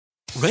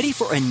Ready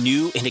for a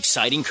new and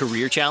exciting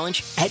career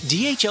challenge? At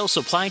DHL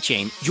Supply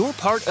Chain, you're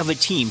part of a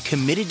team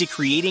committed to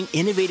creating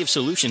innovative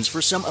solutions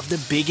for some of the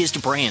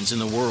biggest brands in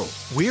the world.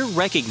 We're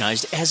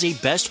recognized as a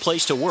best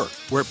place to work,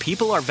 where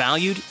people are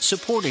valued,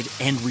 supported,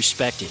 and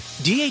respected.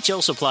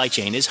 DHL Supply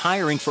Chain is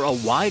hiring for a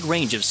wide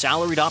range of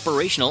salaried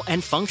operational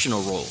and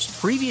functional roles.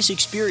 Previous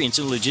experience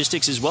in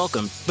logistics is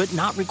welcome, but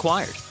not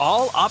required.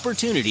 All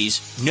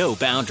opportunities, no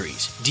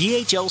boundaries.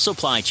 DHL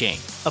Supply Chain.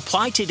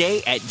 Apply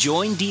today at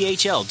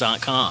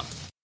joindhl.com.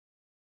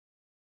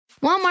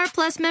 Walmart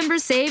Plus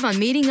members save on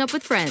meeting up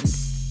with friends.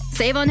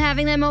 Save on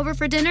having them over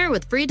for dinner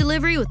with free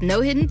delivery with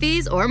no hidden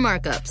fees or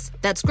markups.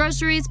 That's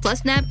groceries,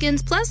 plus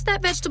napkins, plus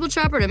that vegetable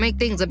chopper to make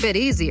things a bit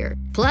easier.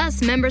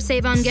 Plus, members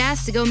save on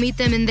gas to go meet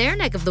them in their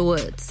neck of the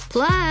woods.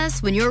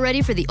 Plus, when you're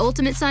ready for the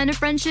ultimate sign of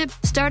friendship,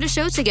 start a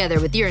show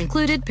together with your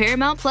included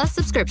Paramount Plus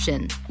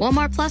subscription.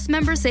 Walmart Plus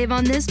members save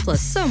on this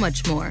plus so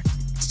much more.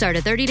 Start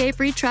a 30-day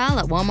free trial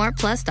at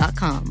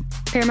walmartplus.com.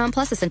 Paramount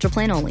Plus Essential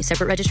Plan only.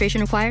 Separate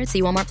registration required.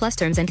 See Walmart Plus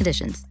terms and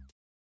conditions.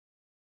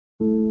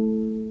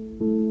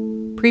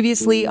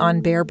 Previously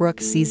on Bear Brook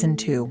Season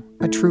 2,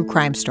 a true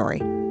crime story.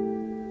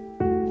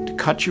 To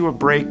cut you a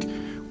break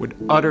would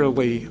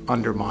utterly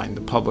undermine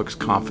the public's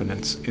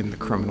confidence in the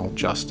criminal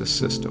justice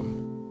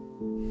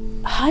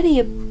system. How do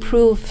you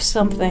prove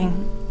something?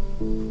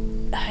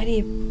 How do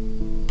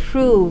you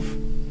prove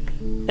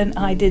and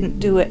I didn't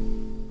do it?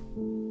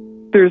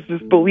 There's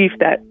this belief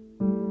that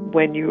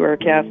when you are a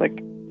Catholic,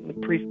 the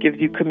priest gives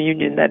you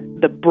communion, that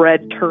the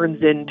bread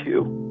turns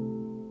into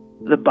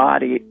the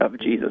body of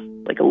Jesus,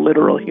 like a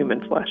literal human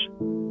flesh.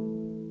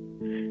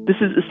 This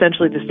is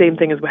essentially the same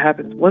thing as what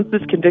happens. Once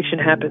this conviction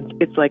happens,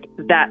 it's like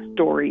that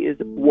story is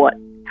what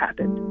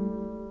happened.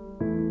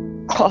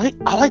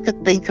 All I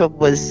could think of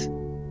was,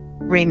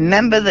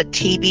 remember the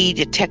TV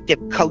detective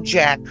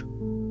Kojak?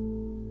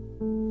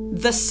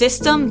 The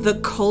system, the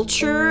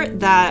culture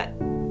that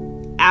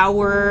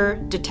our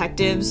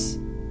detectives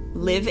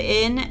live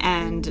in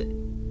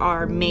and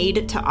are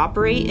made to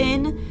operate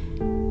in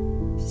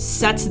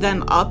sets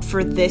them up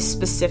for this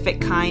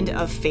specific kind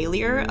of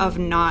failure of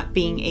not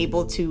being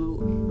able to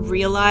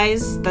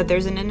realize that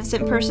there's an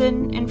innocent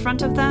person in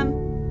front of them.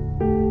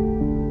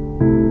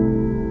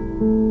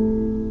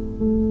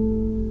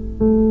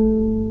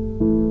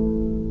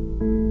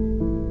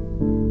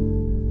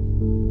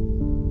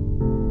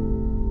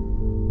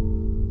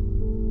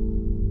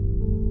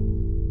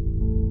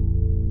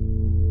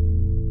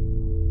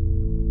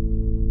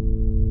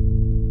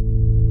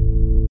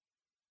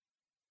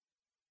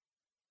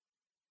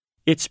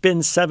 It's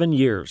been 7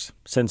 years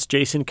since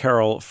Jason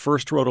Carroll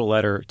first wrote a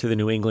letter to the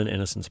New England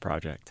Innocence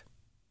Project.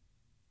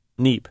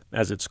 NEAP,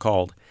 as it's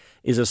called,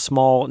 is a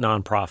small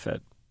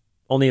nonprofit,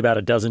 only about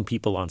a dozen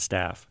people on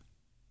staff.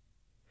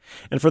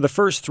 And for the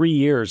first 3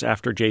 years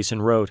after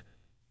Jason wrote,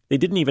 they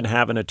didn't even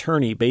have an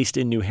attorney based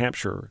in New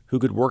Hampshire who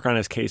could work on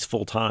his case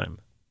full-time.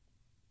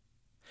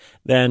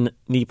 Then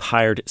NEAP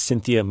hired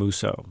Cynthia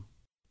Musso.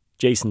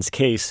 Jason's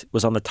case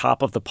was on the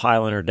top of the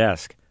pile on her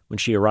desk when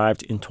she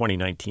arrived in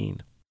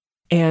 2019.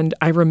 And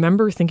I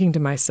remember thinking to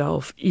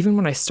myself, even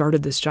when I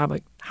started this job,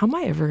 like, how am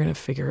I ever going to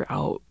figure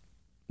out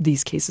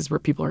these cases where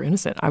people are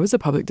innocent? I was a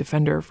public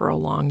defender for a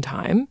long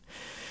time.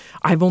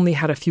 I've only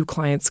had a few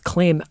clients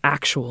claim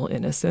actual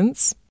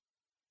innocence.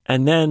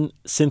 And then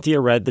Cynthia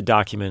read the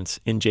documents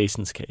in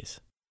Jason's case.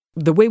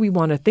 The way we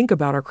want to think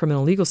about our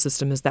criminal legal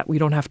system is that we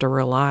don't have to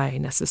rely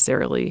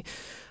necessarily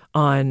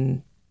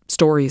on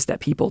stories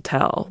that people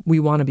tell. We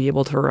want to be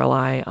able to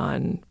rely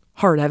on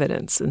hard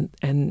evidence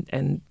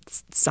and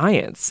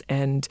science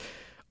and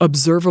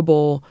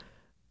observable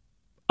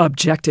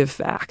objective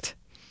fact.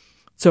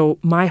 So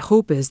my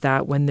hope is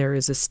that when there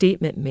is a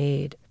statement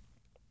made,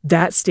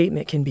 that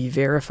statement can be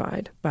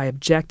verified by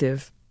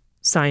objective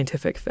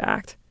scientific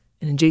fact.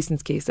 And in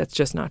Jason's case, that's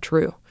just not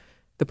true.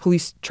 The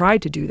police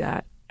tried to do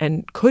that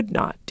and could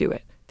not do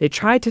it. They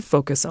tried to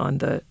focus on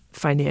the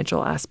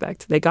financial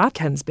aspect. They got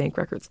Ken's bank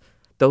records.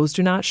 Those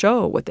do not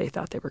show what they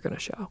thought they were going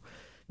to show.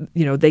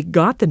 You know, they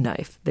got the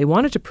knife. They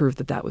wanted to prove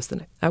that that was the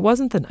knife. That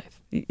wasn't the knife.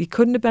 It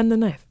couldn't have been the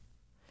knife.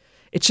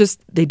 It's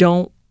just they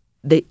don't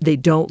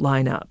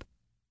line up.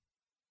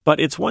 But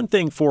it's one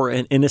thing for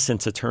an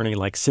innocence attorney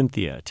like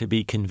Cynthia to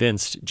be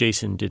convinced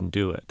Jason didn't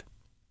do it.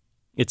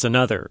 It's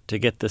another to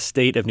get the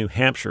state of New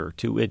Hampshire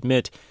to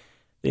admit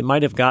they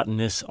might have gotten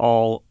this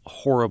all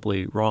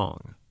horribly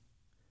wrong.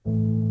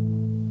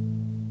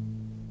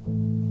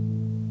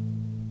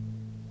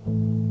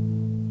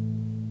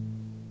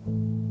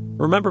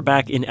 Remember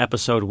back in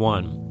episode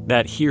 1,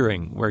 that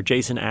hearing where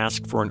Jason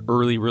asked for an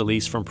early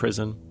release from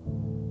prison?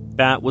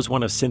 That was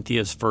one of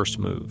Cynthia's first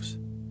moves.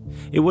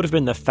 It would have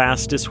been the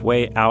fastest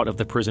way out of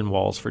the prison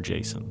walls for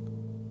Jason.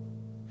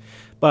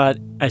 But,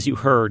 as you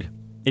heard,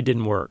 it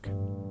didn't work.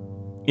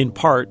 In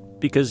part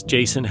because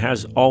Jason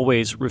has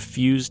always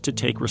refused to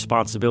take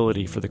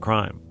responsibility for the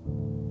crime.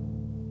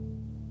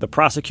 The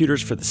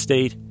prosecutors for the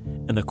state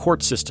and the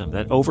court system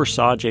that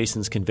oversaw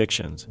Jason's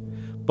convictions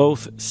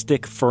both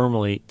stick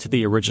firmly to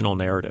the original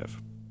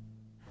narrative.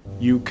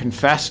 You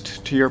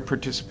confessed to your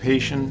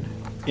participation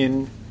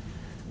in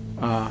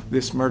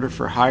this murder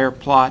for hire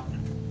plot,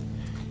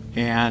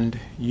 and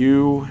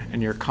you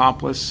and your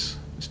accomplice,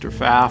 Mr.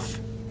 Pfaff,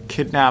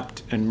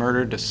 kidnapped and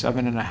murdered a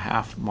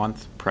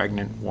 7.5-month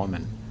pregnant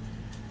woman.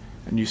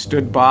 And you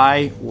stood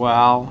by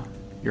while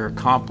your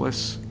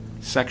accomplice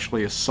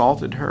sexually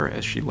assaulted her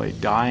as she lay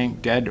dying,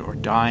 dead or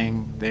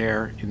dying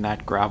there in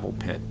that gravel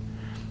pit.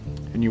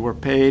 And you were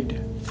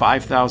paid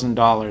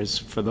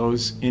 $5,000 for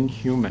those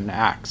inhuman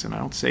acts, and I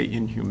don't say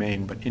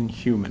inhumane, but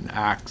inhuman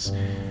acts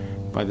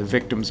by the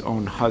victim's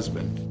own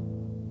husband.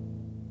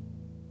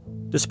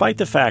 Despite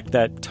the fact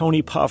that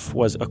Tony Puff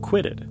was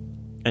acquitted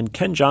and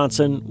Ken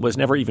Johnson was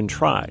never even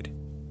tried,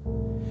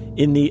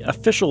 in the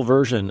official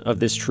version of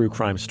this true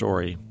crime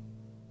story,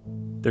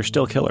 they're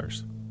still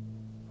killers.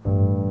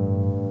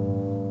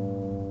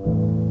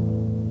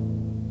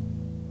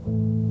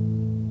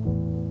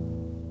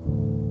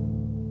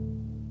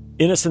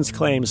 Innocence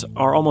claims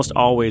are almost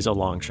always a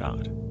long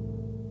shot.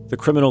 The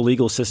criminal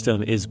legal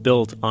system is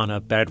built on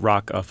a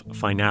bedrock of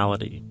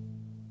finality.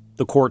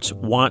 The courts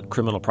want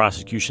criminal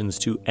prosecutions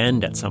to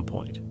end at some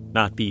point,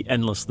 not be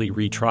endlessly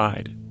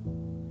retried.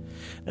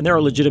 And there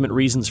are legitimate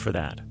reasons for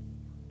that,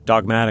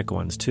 dogmatic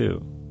ones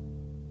too.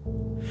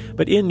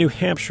 But in New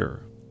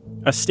Hampshire,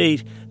 a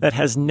state that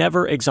has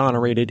never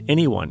exonerated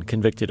anyone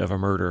convicted of a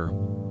murder,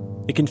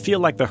 it can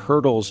feel like the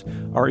hurdles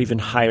are even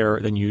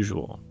higher than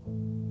usual.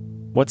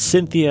 What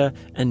Cynthia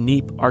and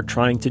Neep are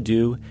trying to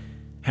do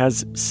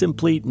has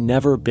simply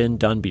never been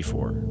done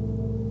before.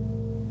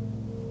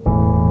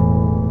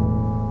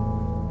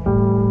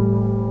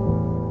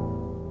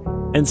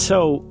 And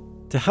so,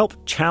 to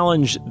help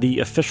challenge the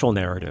official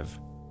narrative,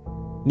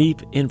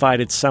 Neep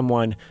invited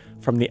someone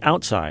from the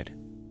outside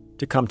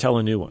to come tell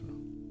a new one.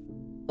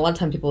 A lot of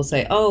times people will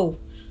say, oh,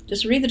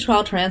 just read the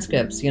trial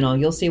transcripts,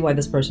 you'll see why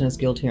this person is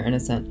guilty or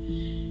innocent.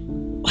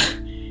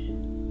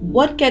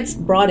 What gets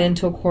brought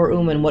into a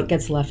courtroom and what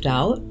gets left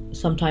out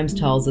sometimes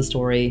tells the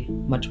story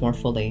much more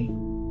fully.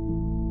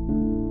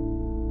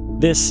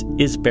 This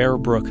is Bear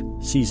Brook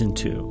Season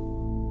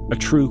 2, a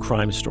true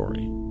crime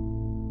story.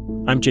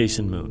 I'm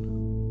Jason Moon.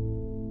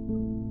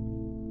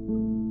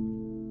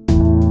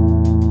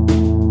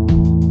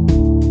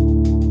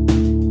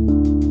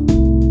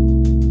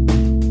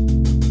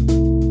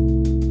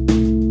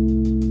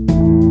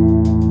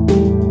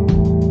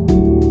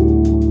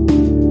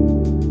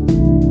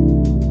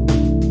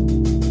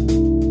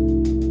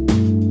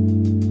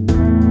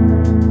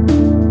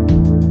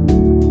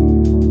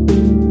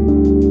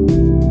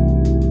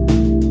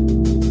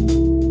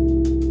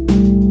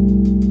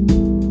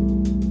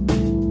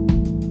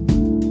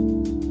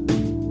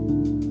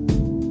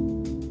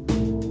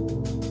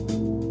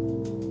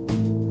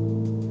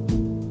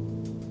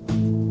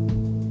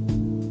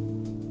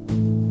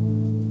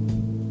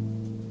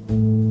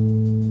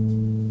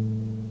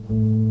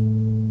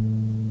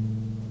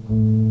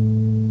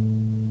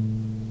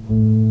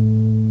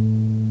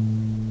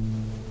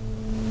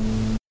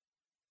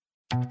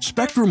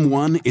 Spectrum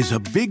One is a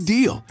big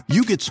deal.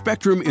 You get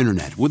Spectrum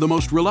Internet with the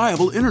most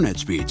reliable internet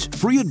speeds,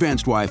 free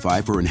advanced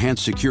Wi-Fi for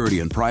enhanced security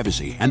and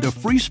privacy, and a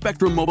free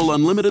Spectrum Mobile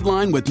Unlimited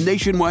line with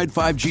nationwide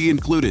 5G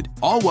included,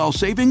 all while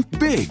saving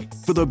big.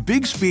 For the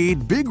big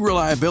speed, big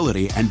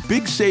reliability, and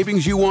big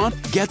savings you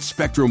want, get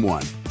Spectrum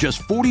One.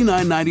 Just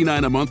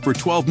 $49.99 a month for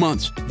 12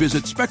 months.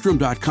 Visit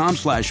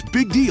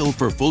spectrum.com/big deal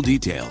for full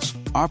details.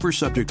 Offer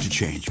subject to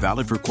change.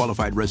 Valid for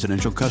qualified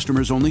residential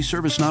customers only.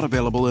 Service not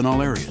available in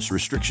all areas.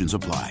 Restrictions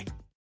apply.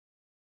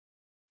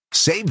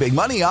 Save big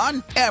money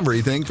on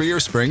everything for your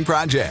spring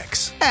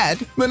projects at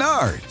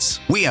Menards.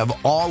 We have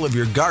all of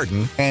your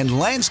garden and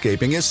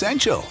landscaping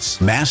essentials.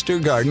 Master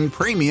Garden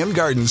Premium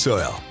Garden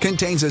Soil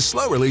contains a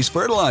slow-release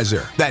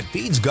fertilizer that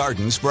feeds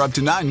gardens for up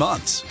to 9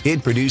 months.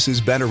 It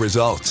produces better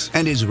results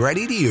and is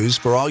ready to use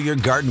for all your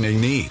gardening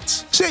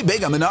needs. Save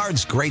big on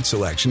Menards' great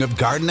selection of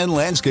garden and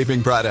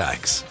landscaping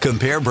products.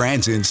 Compare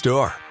brands in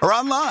store or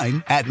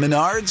online at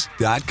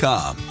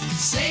menards.com.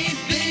 Save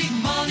big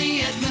money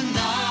at Menards.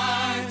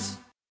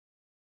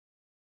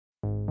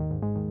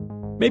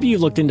 Maybe you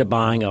looked into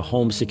buying a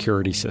home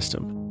security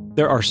system.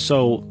 There are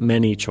so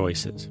many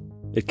choices.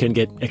 It can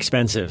get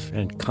expensive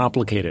and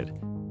complicated.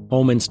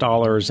 Home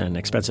installers and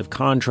expensive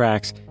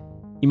contracts.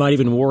 You might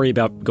even worry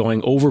about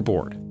going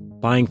overboard,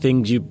 buying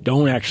things you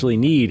don't actually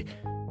need,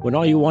 when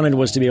all you wanted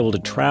was to be able to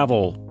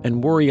travel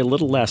and worry a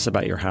little less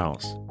about your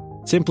house.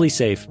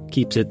 SimpliSafe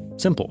keeps it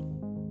simple.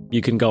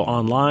 You can go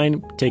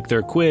online, take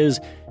their quiz,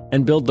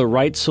 and build the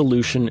right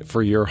solution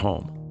for your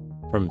home.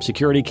 From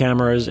security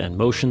cameras and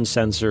motion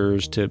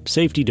sensors to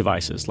safety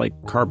devices like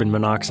carbon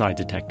monoxide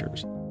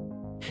detectors.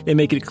 They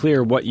make it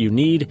clear what you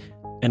need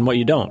and what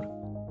you don't,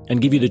 and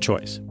give you the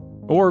choice.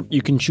 Or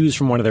you can choose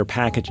from one of their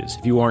packages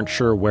if you aren't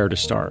sure where to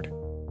start,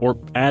 or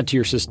add to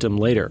your system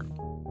later.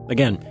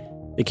 Again,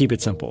 they keep it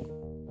simple.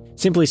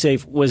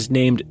 SimpliSafe was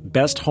named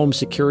Best Home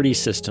Security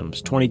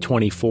Systems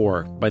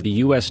 2024 by the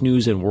U.S.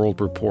 News &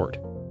 World Report.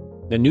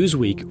 The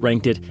Newsweek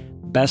ranked it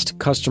Best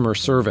Customer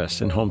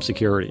Service in Home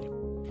Security.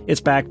 It's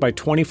backed by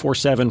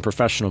 24/7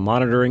 professional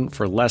monitoring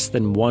for less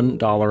than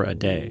 $1 a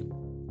day.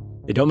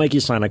 They don't make you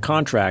sign a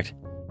contract,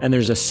 And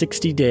there's a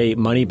 60-day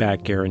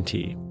money-back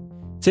guarantee.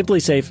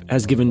 SimpliSafe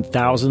has given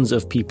thousands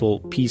of people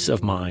peace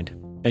of mind,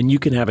 and you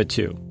can have it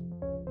too.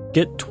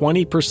 Get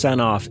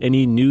 20% off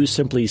any new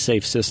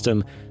SimpliSafe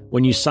system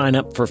when you sign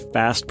up for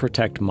Fast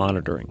Protect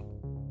monitoring.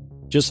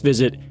 Just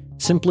visit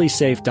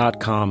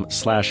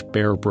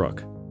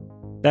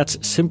simplysafe.com/BearBrook. That's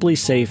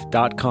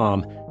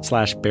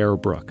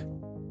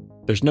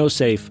simplysafe.com/BearBrook. There's no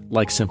safe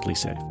like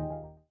SimpliSafe.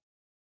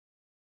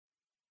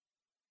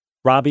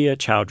 Rabia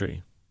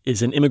Chaudhry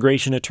is an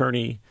immigration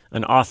attorney,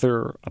 an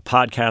author, a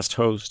podcast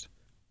host.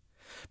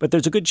 But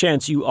there's a good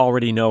chance you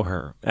already know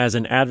her as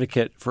an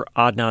advocate for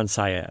Adnan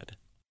Syed.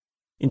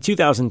 In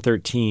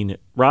 2013,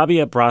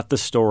 Rabia brought the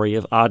story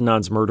of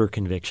Adnan's murder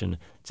conviction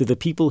to the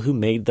people who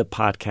made the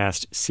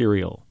podcast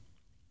Serial,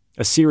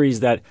 a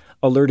series that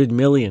alerted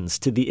millions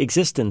to the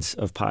existence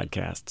of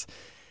podcasts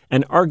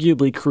and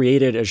arguably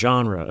created a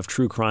genre of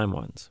true crime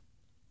ones.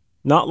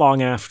 Not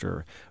long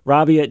after,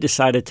 Rabia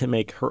decided to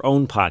make her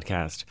own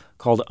podcast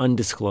called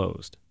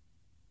Undisclosed,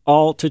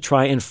 all to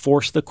try and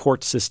force the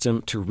court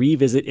system to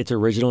revisit its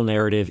original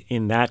narrative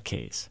in that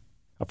case,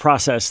 a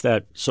process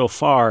that, so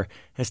far,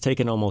 has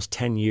taken almost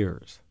 10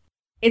 years.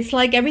 It's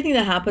like everything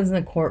that happens in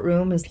the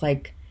courtroom is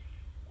like,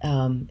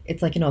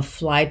 it's like, a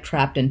fly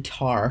trapped in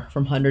tar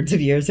from hundreds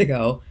of years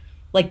ago.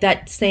 Like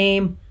that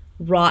same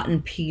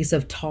rotten piece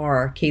of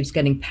tar keeps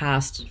getting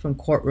passed from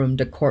courtroom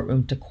to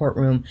courtroom to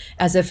courtroom,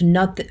 as if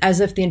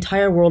the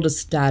entire world is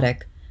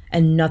static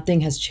and nothing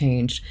has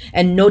changed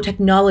and no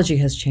technology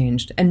has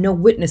changed and no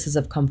witnesses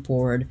have come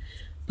forward,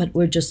 but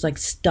we're just like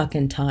stuck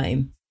in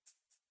time.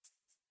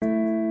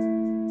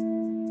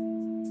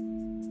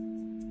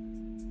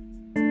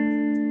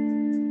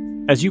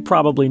 As you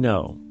probably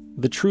know,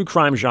 the true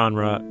crime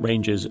genre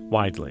ranges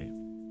widely,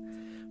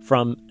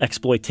 from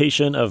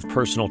exploitation of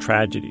personal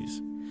tragedies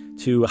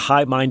to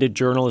high-minded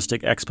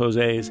journalistic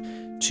exposés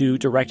to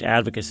direct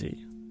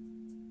advocacy.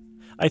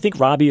 I think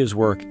Rabia's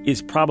work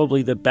is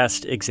probably the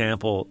best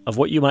example of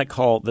what you might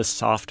call the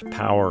soft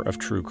power of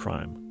true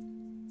crime.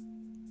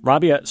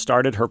 Rabia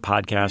started her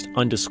podcast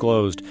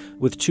Undisclosed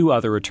with two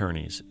other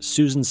attorneys,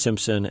 Susan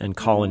Simpson and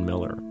Colin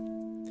Miller.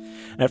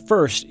 At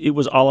first, it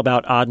was all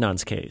about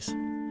Adnan's case,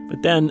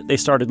 but then they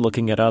started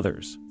looking at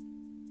others.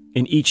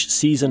 In each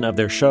season of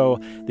their show,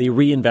 they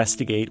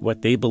reinvestigate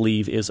what they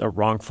believe is a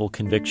wrongful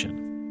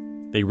conviction.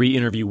 They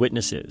re-interview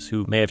witnesses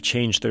who may have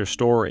changed their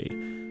story.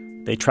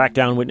 They track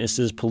down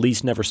witnesses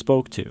police never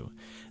spoke to.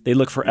 They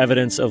look for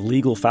evidence of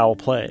legal foul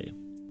play,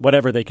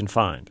 whatever they can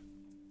find.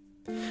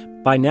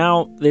 By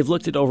now, they've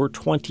looked at over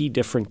 20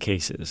 different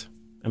cases,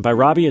 and by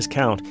Rabia's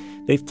count,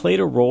 they've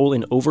played a role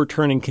in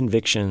overturning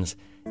convictions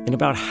in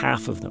about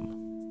half of them.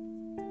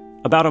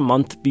 About a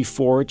month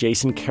before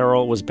Jason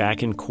Carroll was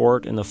back in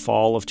court in the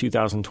fall of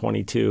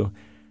 2022,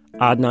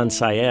 Adnan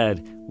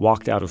Syed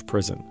walked out of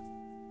prison.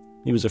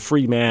 He was a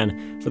free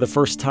man for the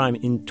first time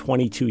in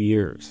 22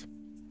 years,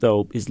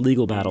 though his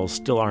legal battles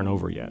still aren't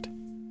over yet.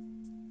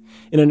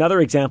 In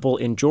another example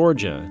in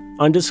Georgia,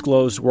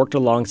 Undisclosed worked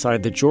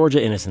alongside the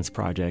Georgia Innocence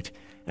Project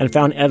and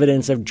found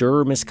evidence of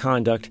juror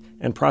misconduct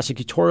and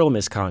prosecutorial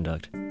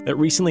misconduct that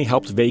recently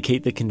helped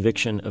vacate the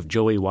conviction of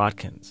Joey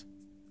Watkins.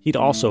 He'd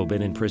also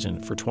been in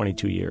prison for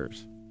 22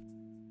 years.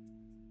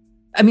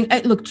 I mean,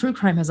 look, true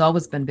crime has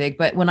always been big,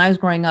 but when I was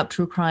growing up,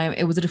 true crime,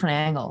 it was a different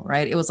angle,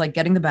 right? It was like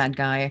getting the bad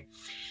guy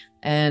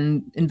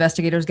and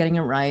investigators getting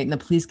it right and the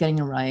police getting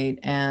it right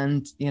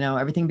and,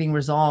 everything being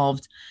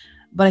resolved.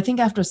 But I think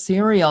after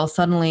Serial,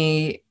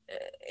 suddenly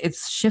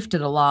it's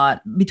shifted a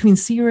lot. Between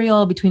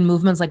Serial, between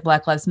movements like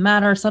Black Lives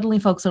Matter, suddenly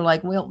folks are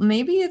like, well,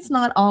 maybe it's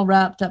not all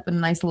wrapped up in a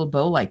nice little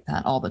bow like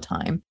that all the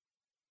time.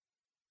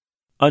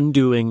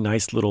 Undoing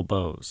nice little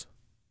bows.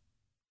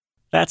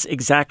 That's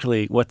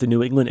exactly what the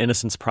New England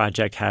Innocence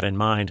Project had in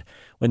mind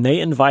when they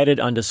invited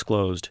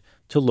Undisclosed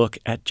to look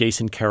at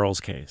Jason Carroll's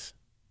case.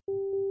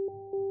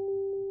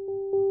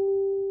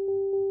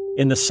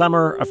 In the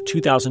summer of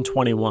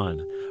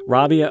 2021,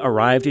 Rabia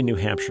arrived in New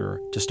Hampshire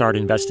to start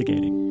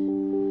investigating.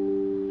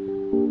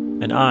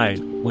 And I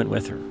went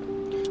with her.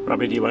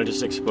 Rabia, do you want to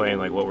just explain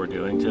what we're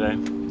doing today?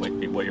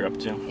 What you're up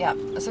to? Yeah.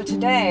 So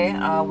today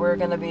we're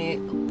going to be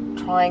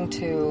trying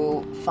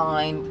to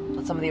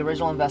find some of the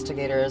original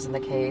investigators in the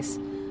case,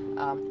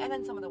 and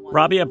then some of the ones...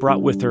 Rabia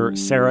brought with her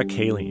Sarah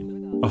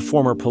Kaline, a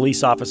former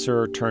police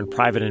officer turned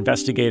private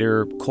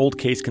investigator, cold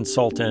case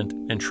consultant,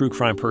 and true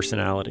crime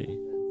personality.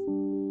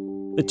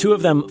 The two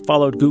of them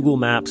followed Google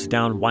Maps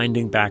down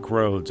winding back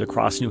roads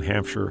across New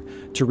Hampshire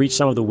to reach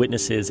some of the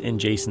witnesses in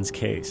Jason's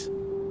case.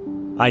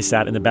 I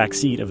sat in the back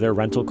seat of their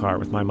rental car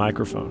with my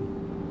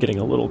microphone, getting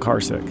a little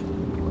carsick.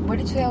 Where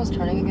did you say I was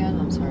turning again?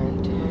 I'm sorry.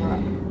 Do you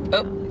remember?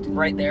 Oh,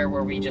 right there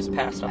where we just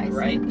passed on the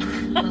right.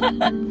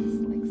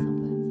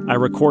 I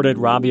recorded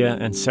Rabia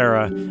and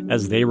Sarah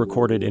as they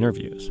recorded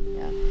interviews.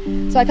 Yeah.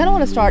 So I kind of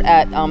want to start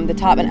at the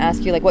top and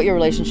ask you what your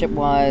relationship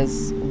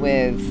was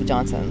with the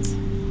Johnsons.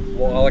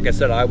 Well, like I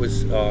said, I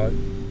was a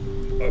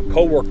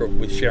co-worker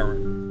with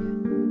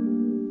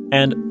Sharon.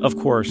 And, of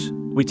course,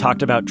 we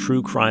talked about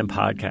true crime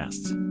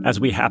podcasts as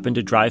we happened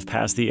to drive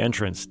past the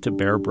entrance to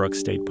Bear Brook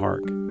State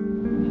Park.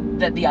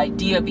 that the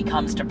idea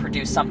becomes to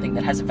produce something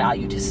that has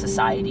value to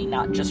society,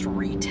 not just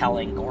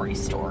retelling gory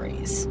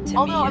stories.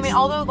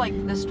 Although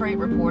like the straight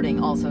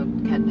reporting also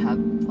has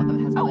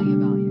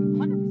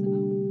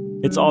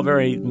value. It's all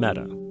very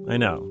meta, I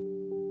know.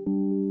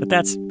 But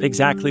that's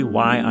exactly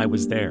why I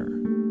was there.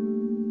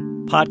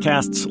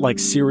 Podcasts like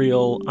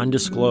Serial,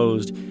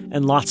 Undisclosed,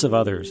 and lots of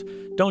others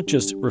don't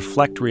just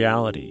reflect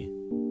reality,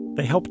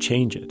 they help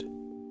change it.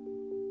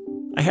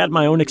 I had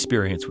my own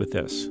experience with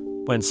this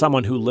when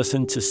someone who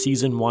listened to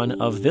season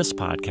 1 of this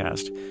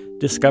podcast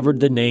discovered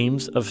the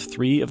names of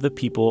 3 of the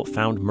people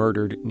found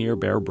murdered near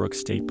Bear Brook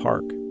State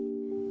Park.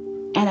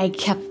 And I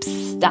kept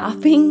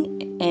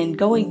stopping and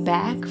going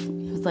back.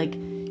 I was like,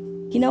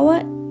 you know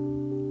what?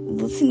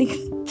 Listening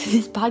to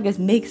this podcast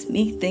makes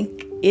me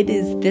think it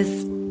is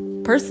this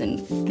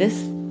person,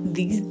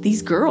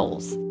 these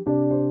girls.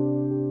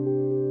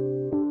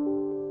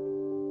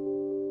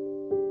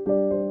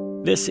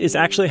 This is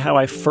actually how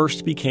I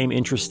first became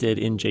interested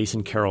in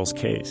Jason Carroll's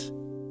case.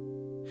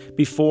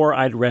 Before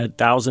I'd read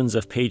thousands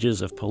of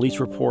pages of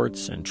police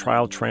reports and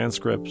trial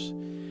transcripts,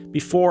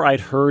 before I'd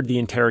heard the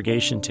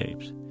interrogation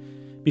tapes,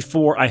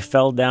 before I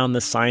fell down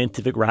the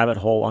scientific rabbit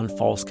hole on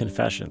false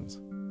confessions,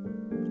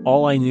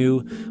 all I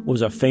knew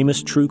was a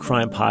famous true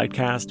crime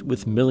podcast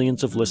with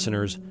millions of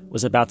listeners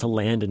was about to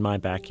land in my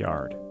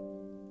backyard.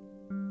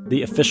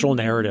 The official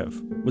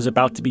narrative was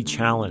about to be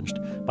challenged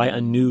by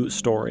a new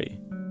story.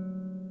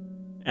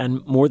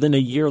 And more than a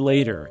year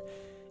later,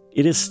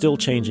 it is still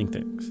changing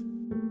things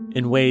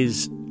in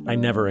ways I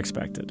never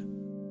expected.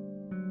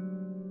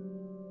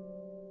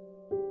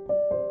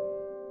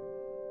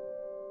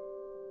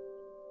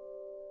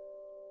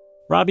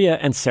 Rabia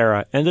and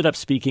Sarah ended up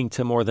speaking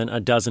to more than a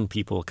dozen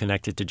people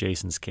connected to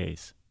Jason's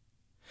case,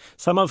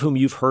 some of whom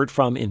you've heard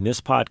from in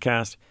this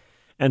podcast,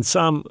 and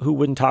some who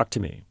wouldn't talk to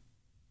me,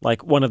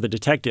 like one of the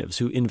detectives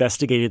who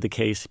investigated the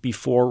case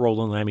before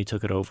Roland Lammy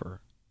took it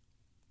over.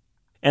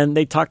 And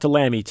they talked to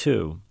Lammy,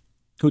 too,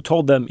 who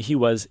told them he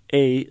was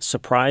A,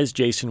 surprised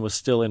Jason was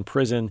still in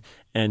prison,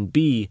 and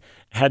B,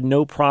 had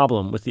no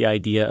problem with the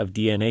idea of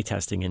DNA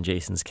testing in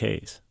Jason's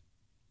case.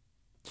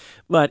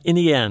 But in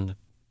the end,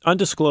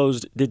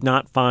 Undisclosed did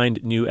not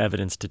find new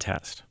evidence to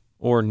test,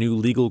 or new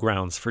legal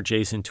grounds for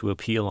Jason to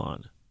appeal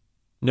on.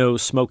 No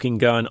smoking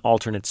gun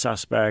alternate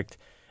suspect,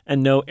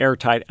 and no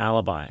airtight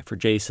alibi for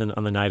Jason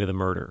on the night of the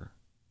murder.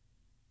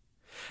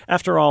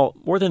 After all,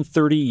 more than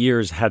 30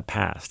 years had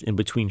passed in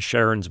between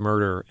Sharon's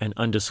murder and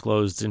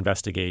Undisclosed's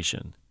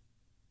investigation.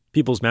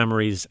 People's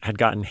memories had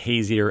gotten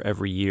hazier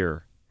every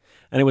year,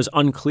 and it was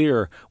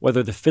unclear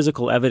whether the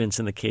physical evidence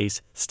in the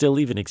case still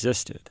even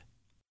existed.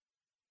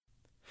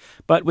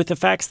 But with the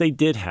facts they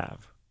did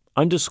have,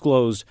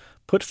 Undisclosed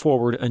put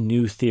forward a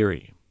new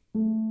theory.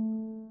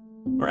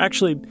 Or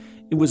actually,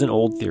 it was an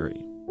old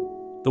theory,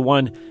 the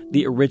one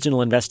the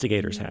original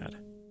investigators had,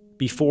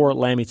 before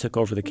Lammy took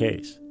over the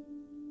case.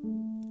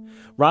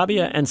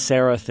 Rabia and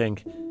Sarah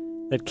think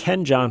that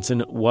Ken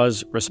Johnson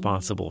was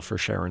responsible for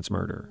Sharon's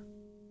murder.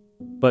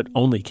 But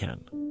only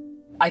Ken.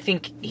 I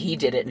think he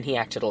did it and he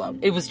acted alone.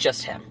 It was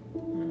just him.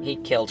 He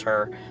killed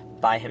her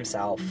by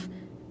himself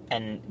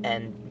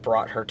and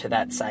brought her to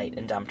that site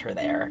and dumped her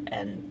there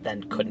and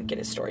then couldn't get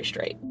his story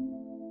straight.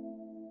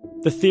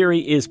 The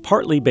theory is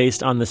partly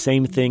based on the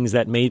same things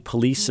that made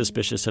police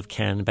suspicious of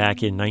Ken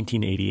back in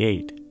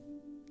 1988.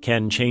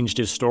 Ken changed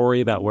his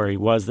story about where he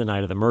was the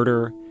night of the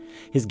murder.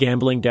 His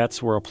gambling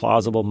debts were a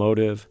plausible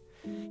motive.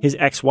 His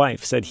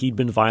ex-wife said he'd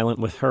been violent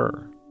with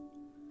her.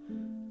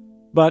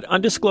 But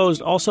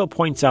Undisclosed also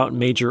points out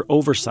major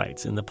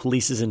oversights in the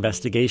police's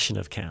investigation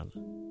of Ken.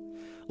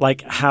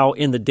 Like how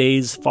in the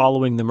days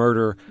following the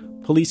murder,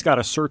 police got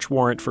a search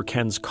warrant for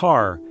Ken's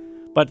car,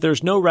 but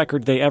there's no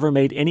record they ever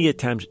made any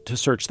attempt to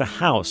search the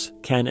house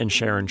Ken and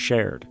Sharon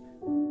shared.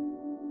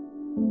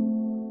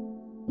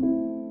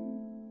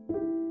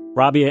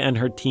 Rabia and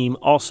her team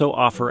also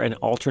offer an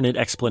alternate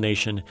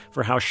explanation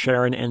for how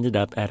Sharon ended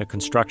up at a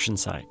construction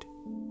site.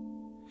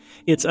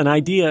 It's an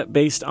idea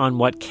based on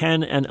what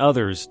Ken and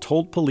others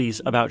told police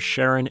about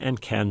Sharon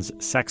and Ken's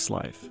sex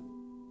life.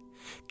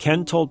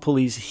 Ken told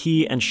police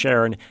he and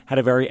Sharon had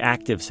a very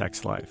active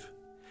sex life.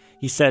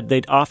 He said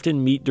they'd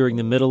often meet during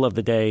the middle of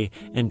the day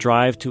and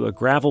drive to a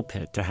gravel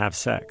pit to have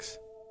sex.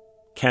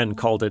 Ken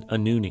called it a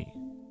noonie.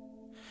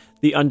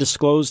 The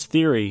Undisclosed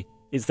theory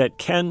is that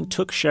Ken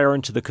took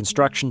Sharon to the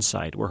construction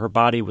site where her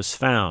body was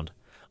found,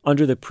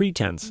 under the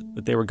pretense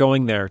that they were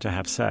going there to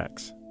have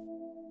sex.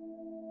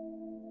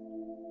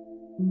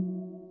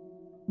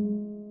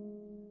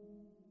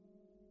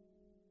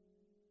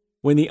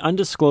 When the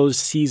Undisclosed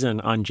season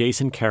on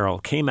Jason Carroll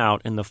came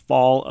out in the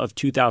fall of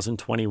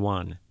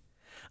 2021,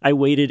 I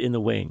waited in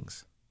the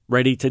wings,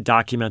 ready to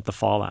document the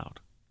fallout.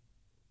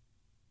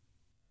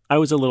 I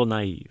was a little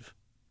naive.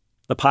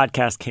 The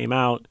podcast came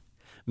out,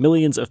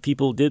 millions of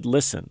people did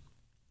listen.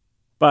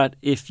 But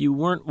if you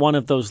weren't one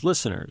of those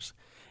listeners,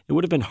 it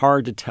would have been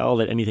hard to tell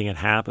that anything had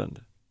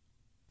happened.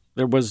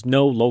 There was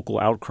no local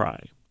outcry,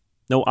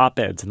 no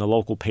op-eds in the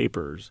local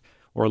papers,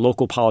 or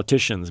local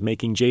politicians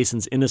making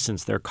Jason's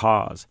innocence their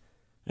cause,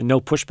 and no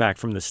pushback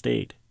from the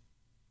state.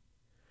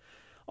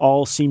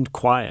 all seemed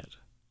quiet,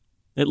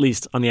 at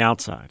least on the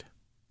outside.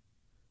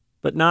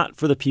 But not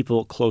for the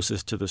people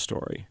closest to the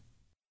story.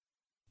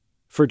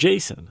 For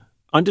Jason,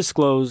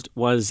 Undisclosed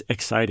was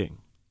exciting.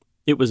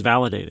 It was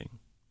validating.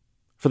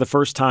 For the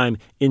first time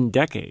in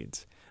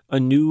decades, a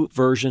new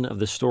version of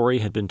the story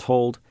had been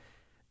told,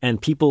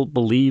 and people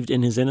believed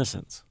in his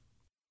innocence.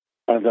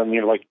 And then,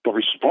 the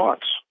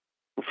response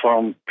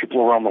from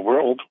people around the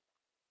world,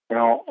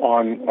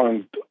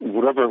 on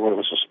whatever, whether it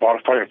was a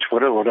Spotify or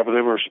Twitter or whatever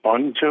they were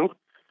responding to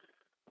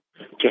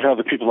have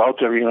the people out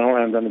there,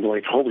 and then be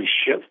like, holy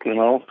shit,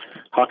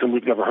 how come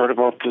we've never heard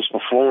about this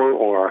before,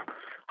 or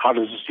how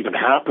does this even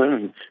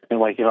happen?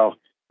 And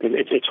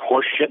it's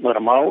horse shit, let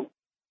them out.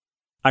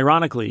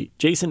 Ironically,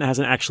 Jason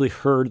hasn't actually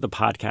heard the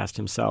podcast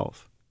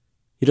himself.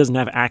 He doesn't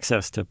have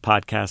access to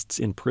podcasts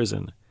in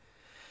prison.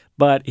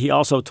 But he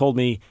also told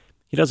me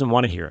he doesn't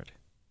want to hear it,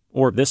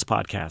 or this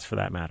podcast for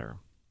that matter.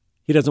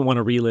 He doesn't want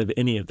to relive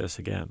any of this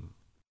again.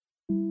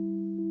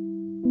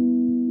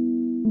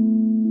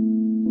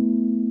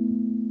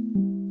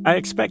 I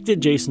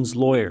expected Jason's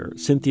lawyer,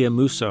 Cynthia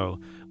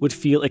Musso, would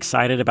feel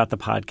excited about the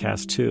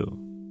podcast too.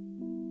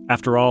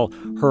 After all,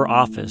 her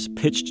office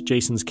pitched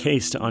Jason's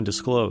case to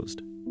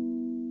Undisclosed.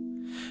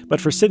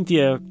 But for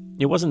Cynthia,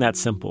 it wasn't that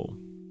simple.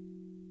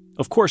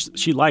 Of course,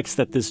 she likes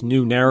that this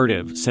new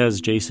narrative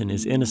says Jason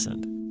is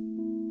innocent.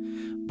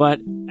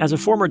 But as a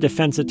former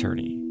defense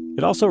attorney,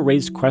 it also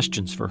raised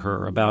questions for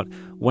her about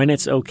when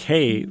it's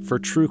okay for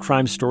true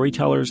crime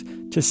storytellers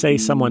to say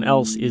someone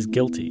else is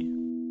guilty.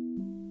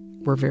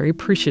 We're very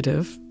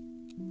appreciative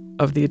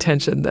of the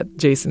attention that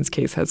Jason's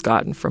case has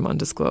gotten from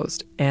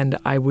Undisclosed, and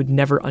I would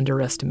never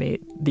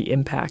underestimate the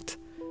impact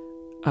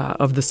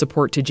of the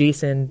support to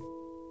Jason.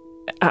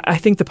 I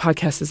think the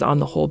podcast has on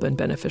the whole been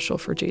beneficial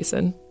for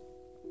Jason.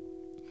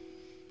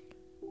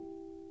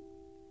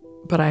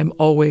 But I'm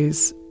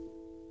always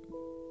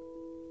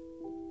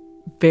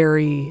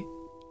very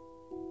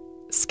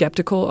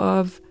skeptical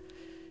of,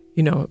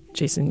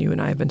 Jason, you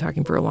and I have been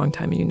talking for a long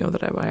time, and you know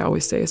that I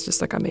always say it's just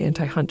like I'm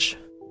anti-hunch.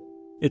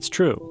 It's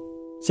true.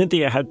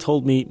 Cynthia had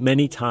told me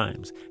many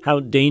times how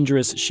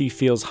dangerous she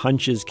feels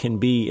hunches can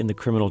be in the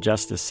criminal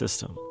justice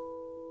system.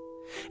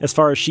 As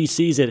far as she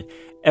sees it,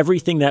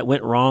 everything that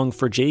went wrong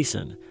for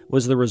Jason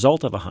was the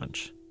result of a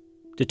hunch.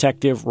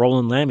 Detective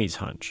Roland Lammy's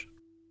hunch.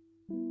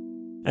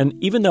 And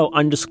even though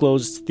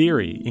Undisclosed's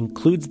theory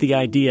includes the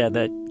idea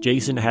that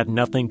Jason had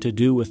nothing to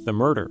do with the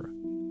murder,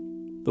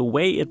 the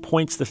way it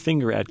points the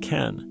finger at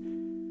Ken,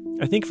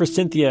 I think for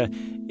Cynthia,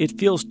 it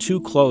feels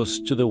too close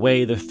to the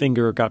way the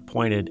finger got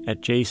pointed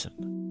at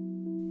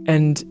Jason.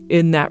 And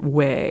in that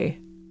way,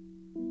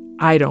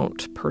 I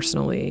don't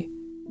personally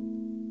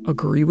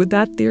agree with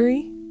that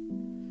theory.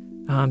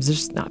 It's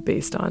just not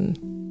based on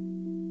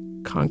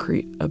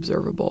concrete,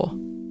 observable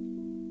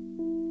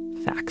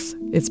facts.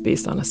 It's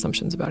based on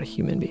assumptions about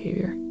human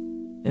behavior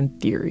and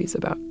theories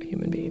about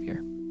human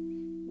behavior.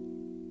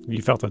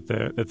 You felt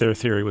that their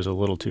theory was a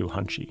little too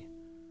hunchy,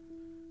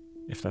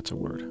 if that's a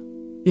word.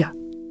 Yeah,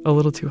 a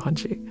little too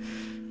hunchy.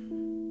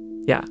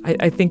 Yeah,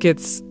 I think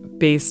it's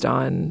based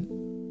on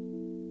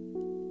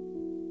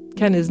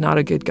Ken is not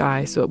a good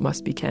guy, so it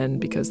must be Ken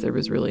because there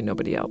was really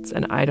nobody else.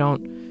 And I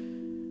don't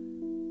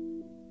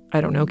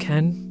know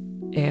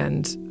Ken,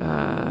 and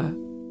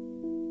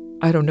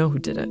I don't know who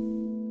did it.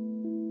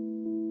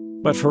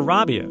 But for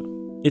Rabia,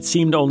 it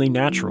seemed only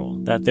natural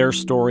that their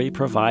story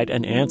provide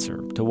an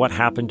answer to what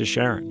happened to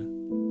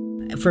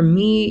Sharon. For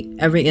me,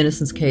 every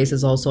innocence case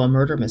is also a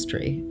murder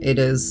mystery. It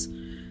is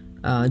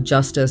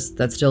justice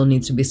that still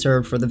needs to be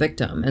served for the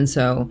victim. And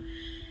so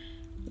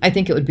I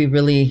think it would be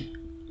really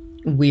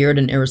weird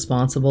and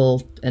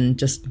irresponsible and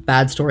just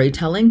bad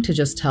storytelling to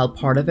just tell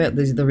part of it.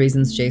 These are the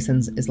reasons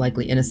Jason is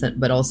likely innocent,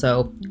 but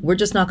also we're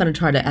just not going to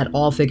try to at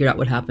all figure out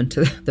what happened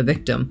to the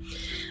victim.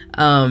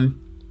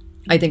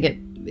 I think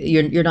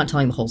you're not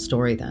telling the whole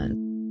story then.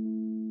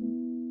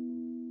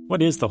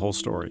 What is the whole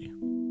story?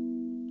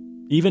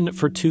 Even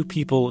for two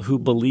people who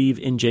believe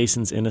in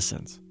Jason's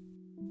innocence,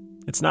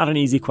 it's not an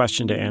easy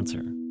question to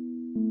answer.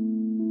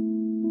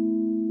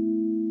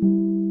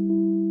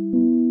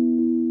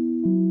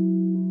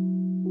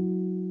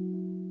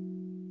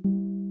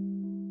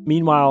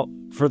 Meanwhile,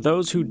 for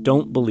those who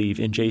don't believe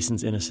in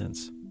Jason's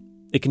innocence,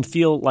 it can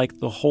feel like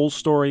the whole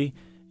story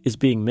is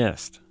being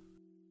missed.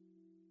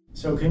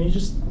 So can you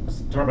just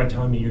start by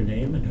telling me your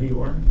name and who you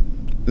are?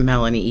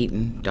 Melanie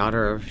Eaton,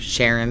 daughter of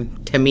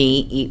Sharon, to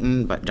me,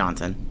 Eaton, but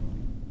Johnson.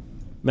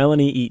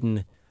 Melanie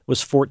Eaton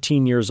was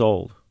 14 years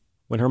old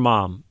when her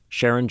mom,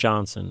 Sharon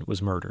Johnson,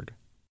 was murdered.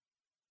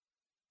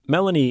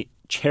 Melanie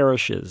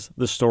cherishes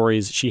the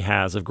stories she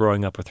has of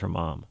growing up with her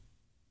mom.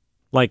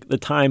 Like the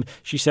time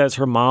she says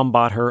her mom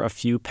bought her a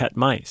few pet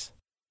mice.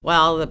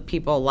 Well, the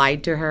people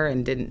lied to her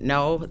and didn't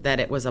know that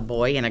it was a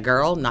boy and a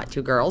girl, not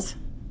two girls.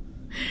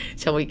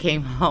 So we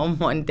came home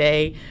one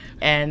day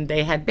and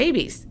they had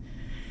babies.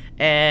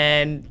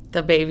 And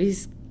the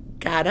babies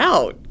got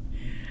out.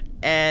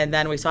 And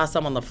then we saw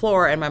some on the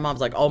floor and my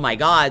mom's like, oh my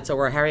God. So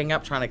we're hurrying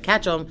up trying to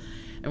catch them.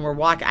 And we're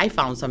walking. I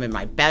found some in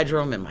my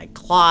bedroom, in my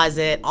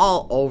closet,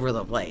 all over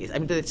the place. I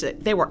mean,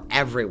 they were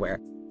everywhere.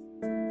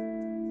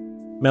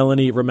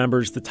 Melanie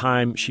remembers the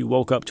time she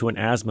woke up to an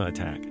asthma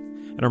attack,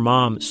 and her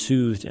mom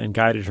soothed and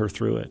guided her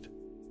through it.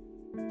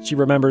 She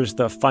remembers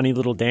the funny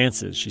little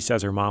dances she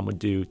says her mom would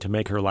do to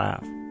make her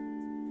laugh.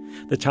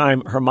 The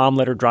time her mom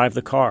let her drive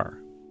the car.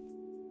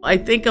 I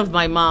think of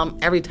my mom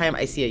every time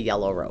I see a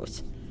yellow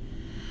rose.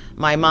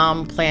 My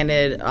mom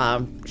planted,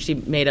 she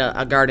made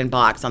a garden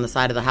box on the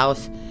side of the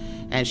house,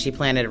 and she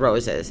planted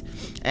roses.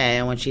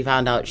 And when she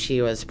found out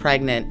she was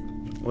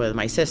pregnant with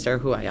my sister,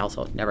 who I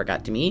also never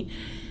got to meet,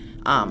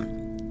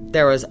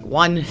 there was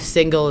one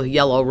single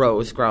yellow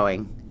rose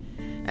growing.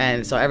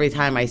 And so every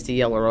time I see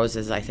yellow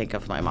roses, I think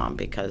of my mom,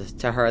 because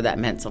to her that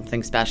meant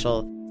something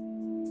special.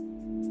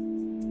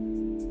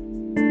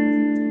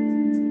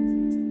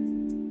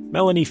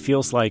 Melanie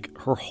feels like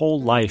her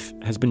whole life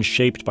has been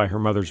shaped by her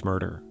mother's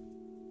murder.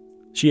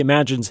 She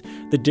imagines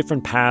the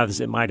different paths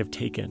it might have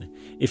taken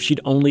if she'd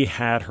only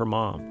had her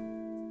mom.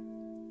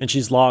 And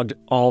she's logged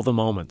all the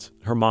moments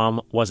her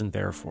mom wasn't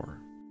there for.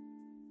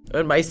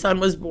 When my son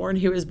was born,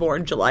 he was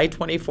born July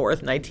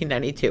 24th,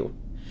 1992.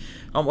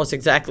 Almost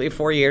exactly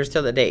 4 years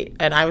to the date.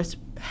 And I was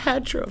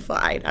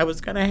petrified I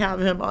was going to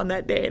have him on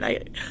that day. And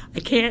I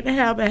can't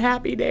have a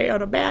happy day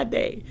on a bad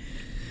day.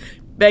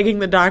 Begging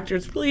the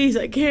doctors, please,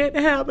 I can't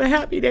have a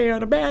happy day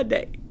on a bad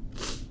day.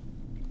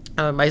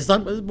 My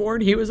son was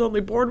born. He was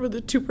only born with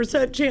a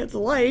 2% chance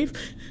of life.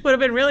 Would have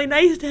been really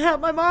nice to have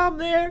my mom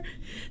there.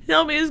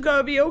 Tell me it's going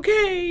to be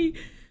okay.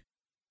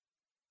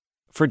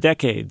 For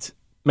decades,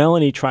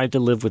 Melanie tried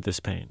to live with this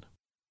pain.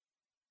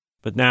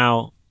 But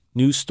now,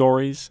 new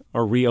stories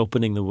are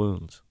reopening the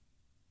wounds.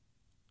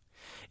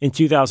 In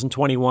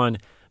 2021,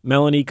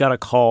 Melanie got a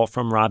call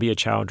from Rabia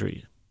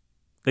Chaudhry.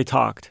 They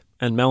talked,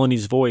 and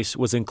Melanie's voice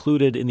was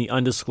included in the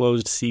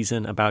undisclosed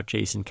season about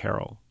Jason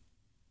Carroll.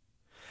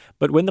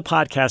 But when the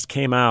podcast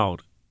came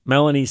out,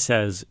 Melanie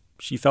says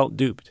she felt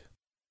duped.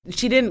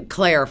 She didn't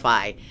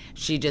clarify.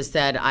 She just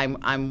said,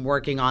 I'm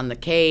working on the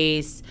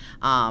case.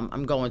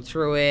 I'm going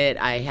through it.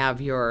 I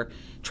have your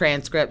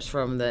transcripts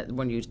from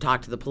when you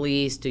talked to the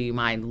police. Do you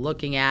mind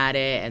looking at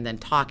it and then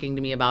talking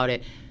to me about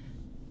it?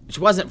 She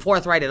wasn't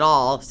forthright at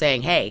all,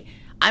 saying, hey,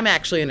 I'm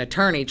actually an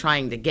attorney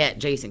trying to get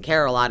Jason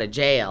Carroll out of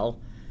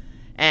jail.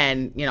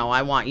 And,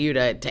 I want you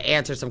to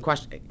answer some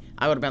questions.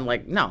 I would have been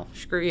like, no,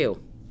 screw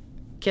you.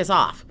 Kiss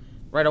off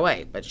right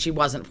away. But she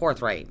wasn't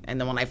forthright. And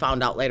then when I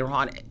found out later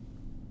on, it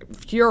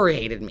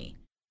infuriated me.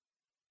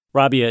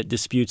 Rabia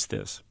disputes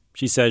this.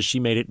 She says she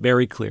made it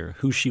very clear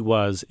who she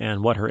was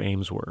and what her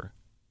aims were.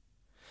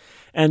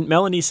 And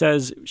Melanie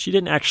says she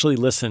didn't actually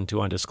listen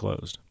to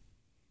Undisclosed.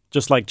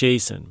 Just like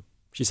Jason,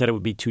 she said it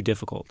would be too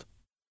difficult.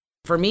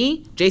 For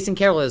me, Jason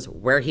Carroll is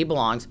where he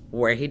belongs,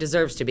 where he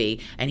deserves to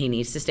be, and he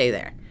needs to stay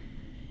there.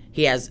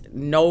 He has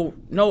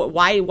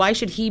why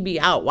should he be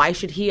out? Why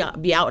should he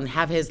be out and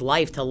have his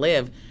life to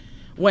live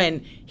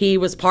when he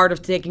was part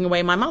of taking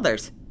away my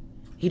mother's?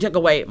 He took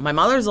away my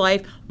mother's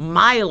life,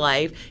 my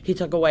life. He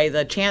took away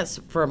the chance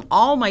from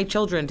all my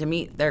children to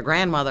meet their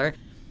grandmother.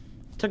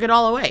 Took it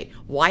all away.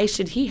 Why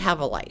should he have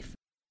a life?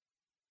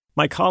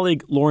 My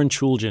colleague Lauren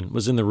Chulgin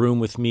was in the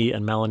room with me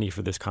and Melanie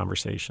for this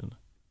conversation.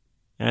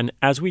 And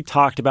as we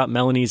talked about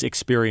Melanie's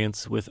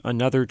experience with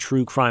another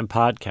true crime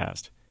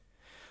podcast,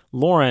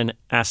 Lauren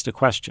asked a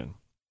question.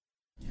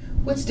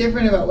 What's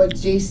different about what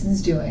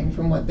Jason's doing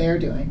from what they're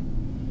doing?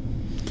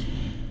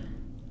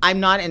 I'm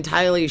not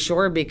entirely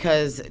sure,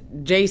 because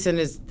Jason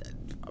is,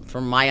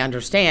 from my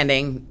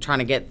understanding, trying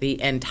to get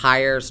the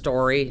entire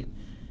story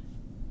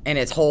in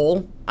its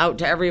whole out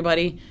to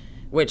everybody,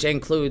 which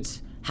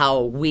includes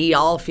how we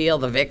all feel,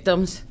 the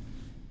victims.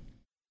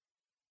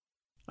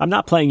 I'm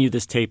not playing you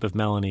this tape of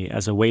Melanie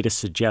as a way to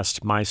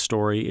suggest my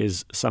story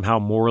is somehow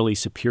morally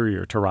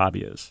superior to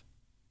Rabia's.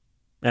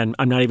 And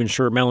I'm not even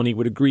sure Melanie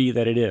would agree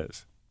that it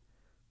is.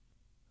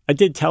 I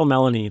did tell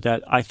Melanie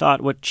that I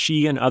thought what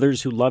she and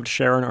others who loved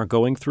Sharon are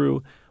going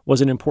through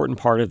was an important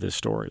part of this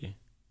story.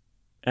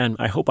 And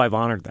I hope I've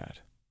honored that.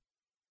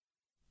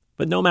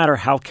 But no matter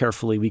how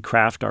carefully we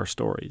craft our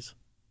stories,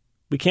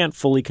 we can't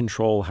fully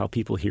control how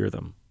people hear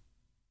them.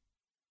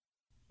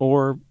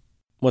 Or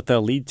what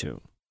they'll lead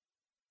to.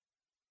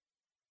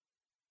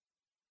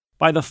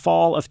 By the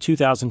fall of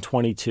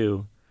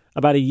 2022,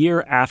 about a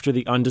year after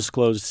the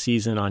undisclosed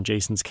season on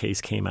Jason's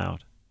case came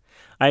out,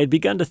 I had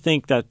begun to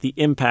think that the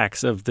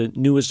impacts of the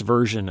newest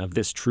version of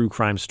this true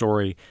crime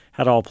story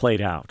had all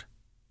played out.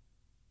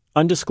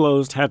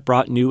 Undisclosed had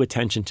brought new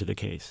attention to the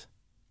case.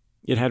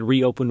 It had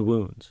reopened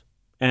wounds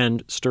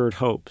and stirred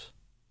hopes.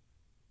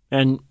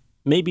 And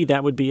maybe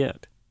that would be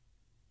it.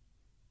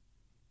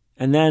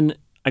 And then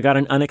I got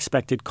an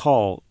unexpected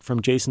call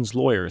from Jason's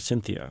lawyer,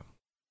 Cynthia.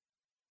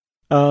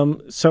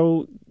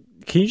 So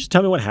can you just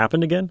tell me what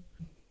happened again?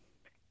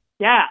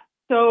 Yeah.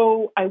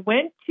 So I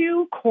went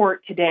to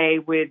court today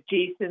with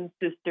Jason's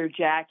sister,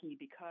 Jackie,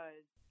 because...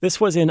 This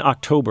was in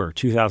October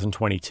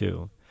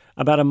 2022,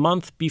 about a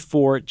month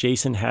before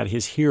Jason had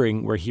his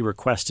hearing where he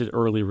requested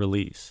early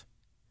release.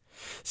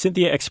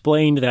 Cynthia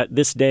explained that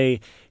this day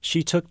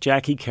she took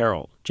Jackie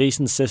Carroll,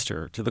 Jason's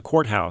sister, to the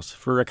courthouse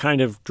for a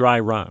kind of dry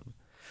run,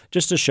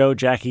 just to show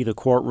Jackie the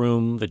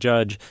courtroom, the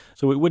judge,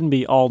 so it wouldn't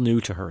be all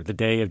new to her the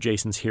day of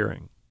Jason's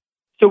hearing.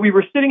 So we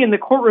were sitting in the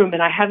courtroom,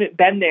 and I haven't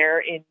been there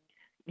in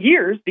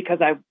years because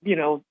I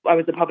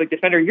was a public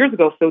defender years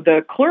ago. So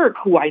the clerk,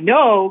 who I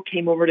know,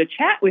 came over to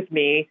chat with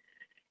me,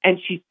 and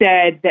she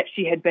said that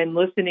she had been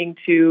listening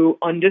to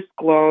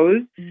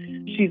Undisclosed.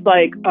 She's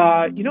like,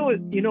 you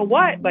know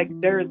what? Like,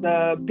 there's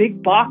a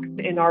big box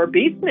in our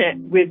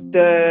basement with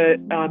the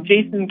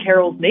Jason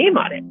Carroll's name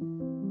on it.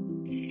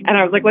 And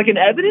I was like an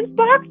evidence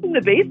box in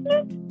the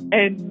basement?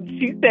 And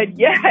she said,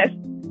 yes.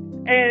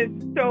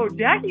 And so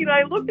Jackie and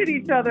I looked at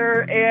each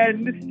other,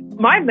 and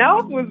my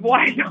mouth was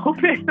wide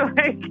open.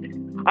 Like,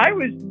 I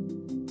was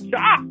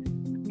shocked.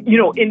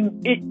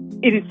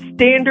 It is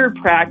standard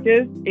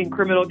practice in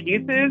criminal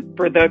cases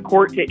for the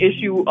court to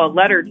issue a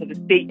letter to the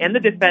state and the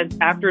defense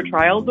after a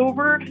trial's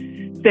over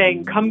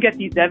saying, come get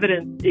these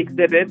evidence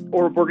exhibits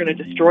or we're going to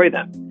destroy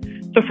them.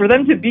 So for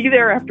them to be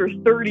there after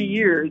 30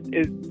 years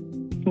is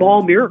a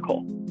small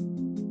miracle.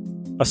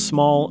 A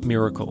small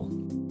miracle.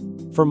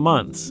 For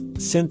months,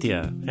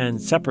 Cynthia,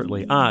 and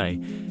separately I,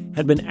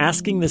 had been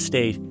asking the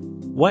state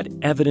what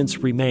evidence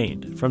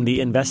remained from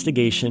the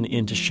investigation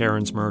into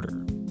Sharon's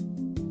murder.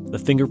 The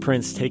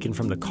fingerprints taken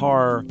from the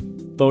car,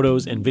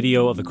 photos and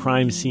video of the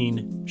crime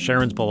scene,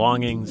 Sharon's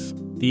belongings,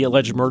 the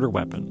alleged murder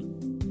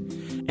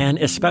weapon. And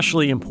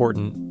especially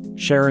important,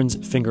 Sharon's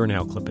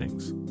fingernail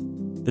clippings.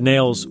 The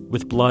nails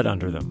with blood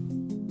under them.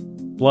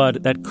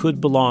 Blood that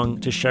could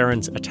belong to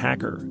Sharon's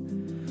attacker.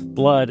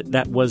 Blood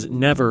that was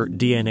never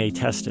DNA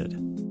tested.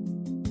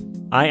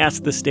 I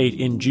asked the state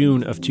in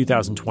June of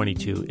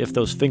 2022 if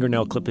those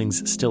fingernail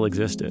clippings still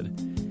existed.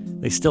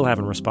 They still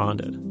haven't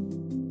responded.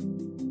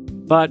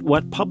 But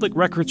what public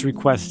records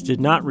requests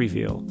did not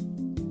reveal,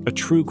 a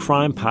true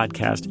crime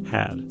podcast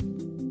had.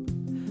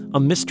 A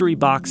mystery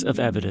box of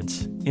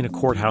evidence in a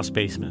courthouse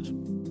basement.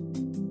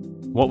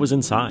 What was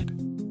inside?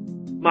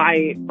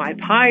 My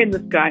pie in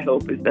the sky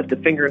hope is that the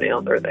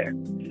fingernails are there.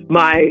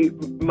 My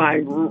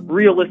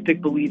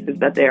realistic belief is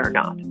that they are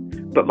not,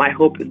 but my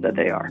hope is that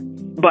they are.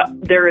 But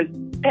there is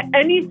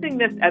anything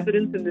that's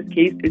evidence in this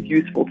case is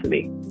useful to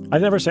me.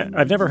 I've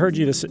never heard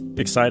you this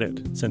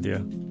excited,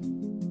 Cynthia.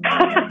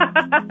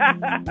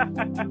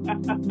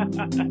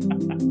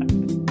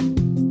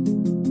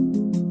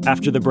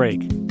 After the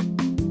break,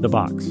 the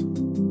box.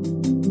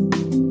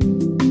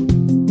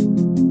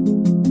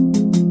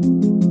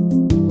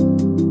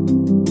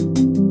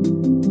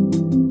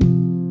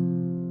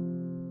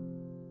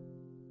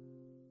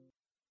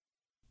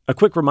 A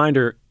quick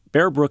reminder,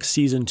 Bear Brook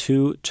Season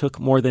 2 took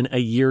more than a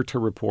year to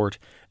report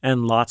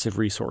and lots of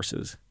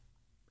resources.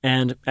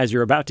 And as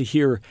you're about to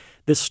hear,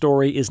 this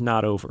story is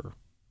not over.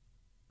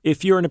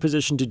 If you're in a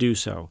position to do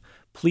so,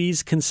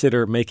 please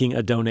consider making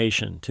a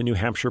donation to New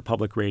Hampshire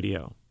Public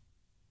Radio.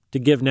 To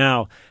give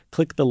now,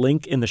 click the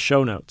link in the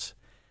show notes.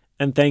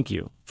 And thank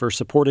you for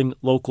supporting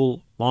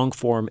local,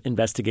 long-form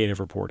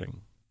investigative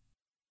reporting.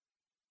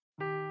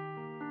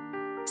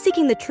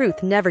 Seeking the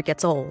truth never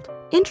gets old.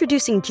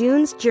 Introducing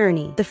June's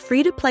Journey, the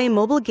free-to-play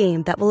mobile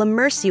game that will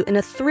immerse you in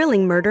a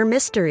thrilling murder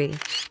mystery.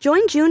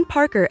 Join June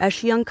Parker as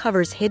she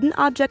uncovers hidden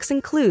objects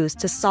and clues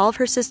to solve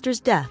her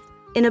sister's death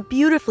in a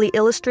beautifully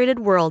illustrated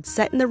world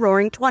set in the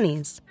Roaring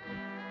 '20s.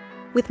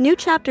 With new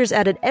chapters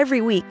added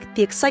every week,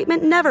 the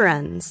excitement never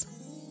ends.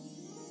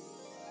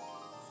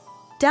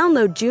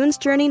 Download June's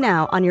Journey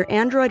now on your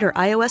Android or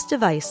iOS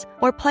device,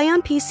 or play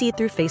on PC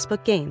through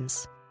Facebook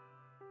Games.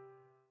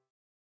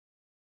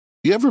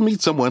 You ever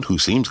meet someone who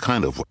seems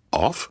kind of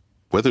off?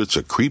 Whether it's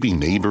a creepy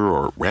neighbor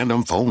or a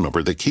random phone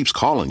number that keeps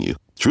calling you,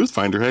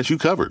 Truthfinder has you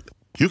covered.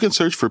 You can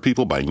search for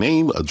people by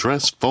name,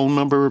 address, phone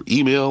number,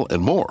 email,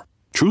 and more.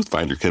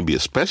 Truthfinder can be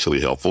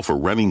especially helpful for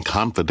running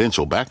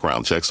confidential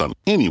background checks on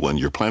anyone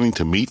you're planning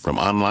to meet from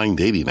online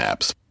dating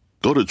apps.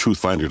 Go to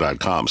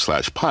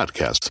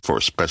truthfinder.com/podcasts for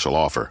a special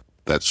offer.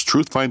 That's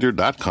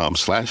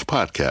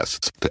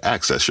truthfinder.com/podcasts to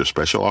access your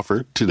special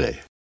offer today.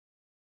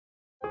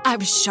 I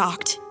was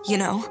shocked,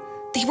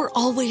 They were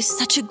always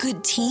such a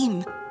good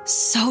team,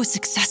 so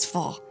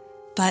successful.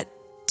 But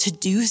to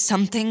do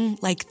something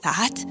like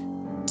that?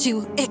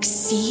 To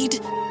exceed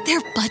their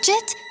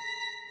budget?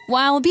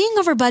 While being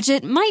over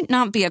budget might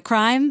not be a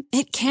crime,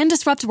 it can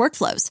disrupt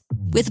workflows.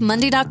 With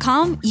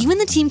Monday.com, you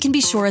and the team can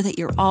be sure that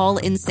you're all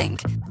in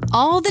sync.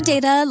 All the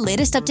data,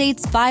 latest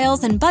updates,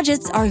 files, and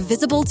budgets are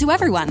visible to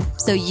everyone,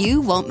 so you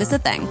won't miss a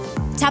thing.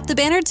 Tap the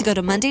banner to go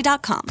to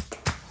Monday.com.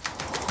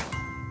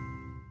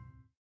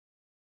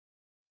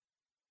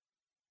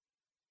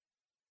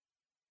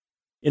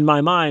 In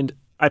my mind,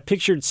 I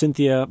pictured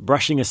Cynthia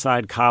brushing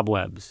aside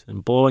cobwebs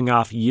and blowing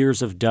off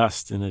years of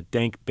dust in a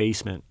dank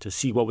basement to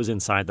see what was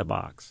inside the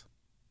box.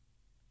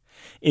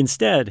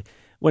 Instead,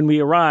 when we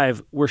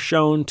arrive, we're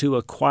shown to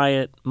a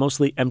quiet,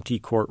 mostly empty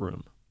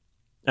courtroom,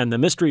 and the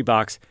mystery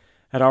box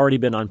had already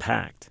been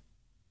unpacked.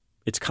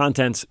 Its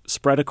contents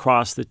spread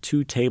across the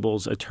two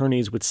tables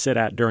attorneys would sit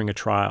at during a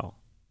trial.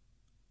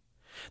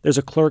 There's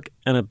a clerk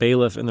and a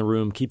bailiff in the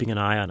room keeping an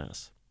eye on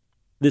us.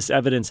 This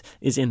evidence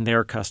is in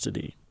their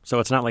custody, so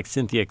it's not like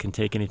Cynthia can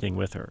take anything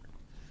with her.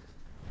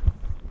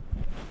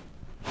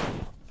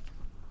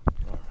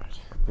 All right.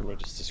 We'll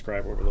just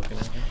describe what we're looking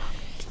at here.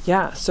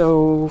 Yeah,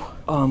 so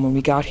when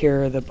we got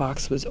here, the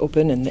box was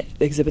open and the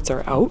exhibits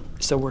are out,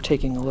 so we're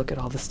taking a look at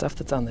all the stuff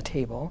that's on the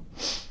table.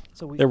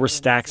 There were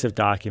stacks of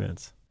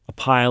documents, a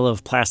pile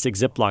of plastic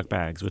Ziploc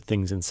bags with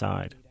things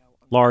inside,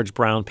 large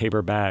brown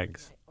paper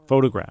bags,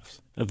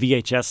 photographs, a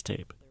VHS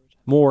tape,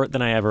 more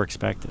than I ever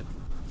expected.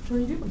 Are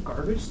you doing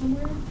garbage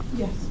somewhere?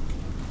 Yes.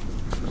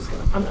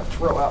 I'm going to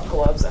throw out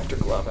gloves after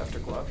glove after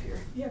glove here.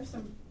 You have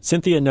some.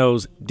 Cynthia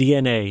knows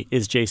DNA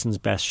is Jason's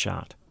best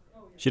shot.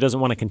 She doesn't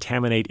want to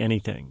contaminate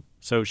anything,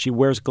 so she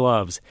wears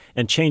gloves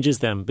and changes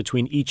them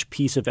between each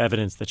piece of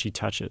evidence that she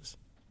touches.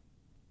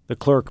 The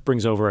clerk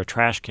brings over a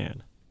trash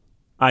can.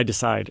 I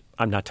decide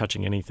I'm not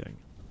touching anything.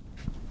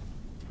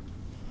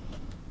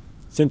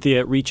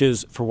 Cynthia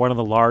reaches for one of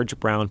the large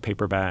brown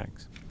paper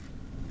bags.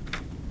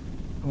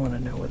 I want to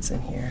know what's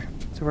in here.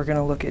 So we're going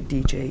to look at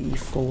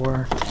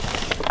DJE4.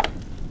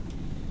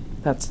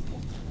 That's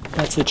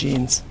the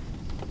jeans.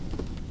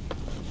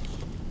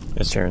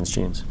 It's Sharon's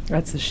jeans.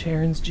 That's the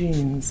Sharon's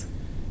jeans.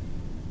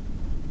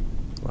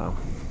 Wow.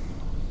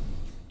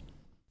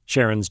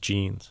 Sharon's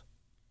jeans,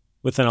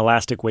 with an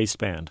elastic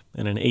waistband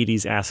and an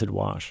 80s acid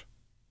wash.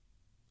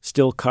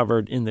 Still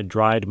covered in the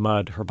dried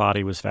mud her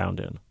body was found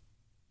in.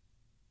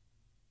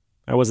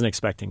 I wasn't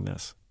expecting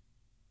this.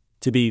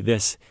 To be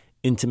this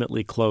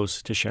intimately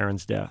close to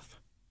Sharon's death.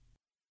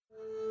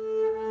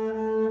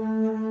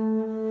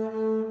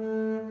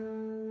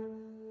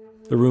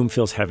 The room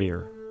feels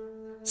heavier.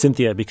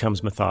 Cynthia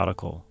becomes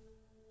methodical.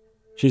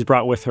 She's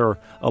brought with her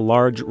a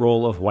large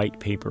roll of white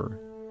paper,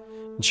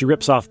 and she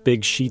rips off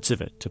big sheets of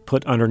it to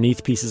put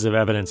underneath pieces of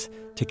evidence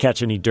to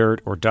catch any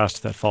dirt or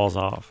dust that falls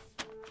off.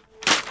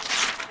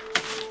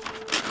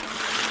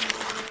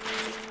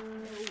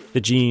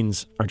 The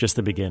jeans are just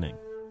the beginning.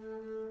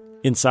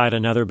 Inside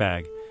another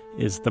bag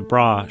is the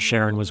bra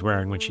Sharon was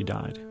wearing when she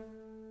died.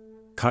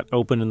 Cut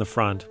open in the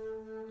front,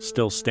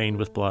 still stained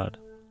with blood.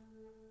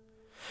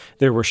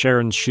 There were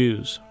Sharon's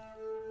shoes,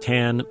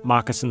 tan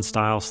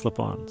moccasin-style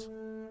slip-ons.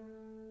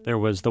 There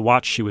was the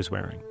watch she was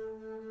wearing.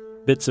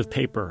 Bits of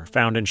paper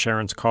found in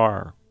Sharon's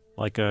car,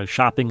 like a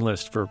shopping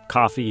list for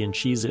coffee and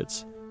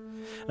Cheez-Its.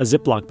 A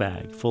Ziploc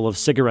bag full of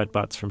cigarette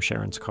butts from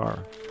Sharon's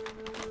car.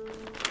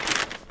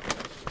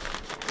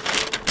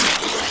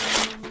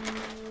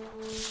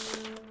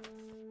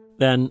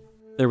 Then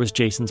there was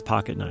Jason's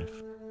pocket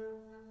knife.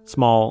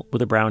 Small,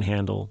 with a brown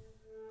handle.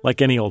 Like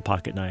any old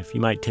pocket knife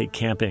you might take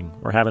camping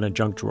or have in a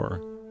junk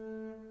drawer.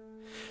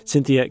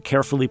 Cynthia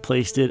carefully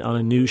placed it on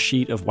a new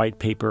sheet of white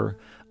paper,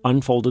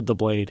 unfolded the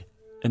blade,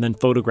 and then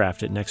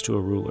photographed it next to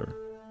a ruler.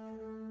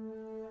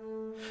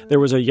 There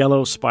was a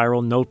yellow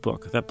spiral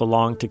notebook that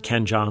belonged to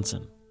Ken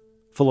Johnson,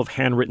 full of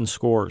handwritten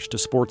scores to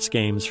sports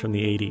games from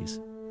the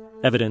 80s,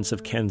 evidence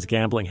of Ken's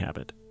gambling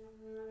habit.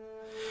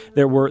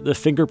 There were the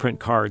fingerprint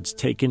cards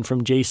taken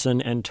from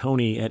Jason and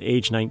Tony at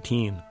age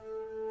 19.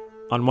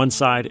 On one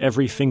side,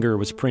 every finger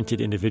was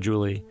printed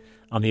individually.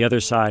 On the other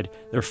side,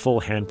 their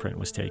full handprint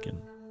was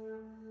taken.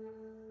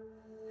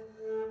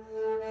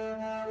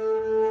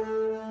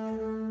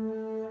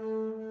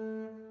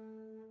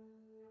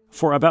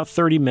 For about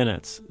 30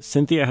 minutes,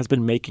 Cynthia has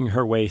been making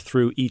her way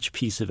through each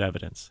piece of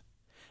evidence,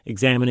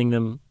 examining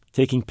them,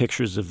 taking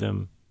pictures of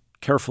them,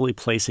 carefully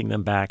placing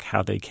them back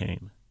how they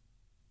came.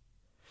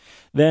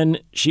 Then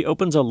she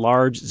opens a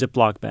large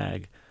Ziploc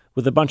bag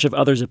with a bunch of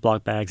other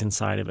Ziploc bags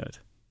inside of it.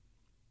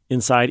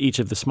 Inside each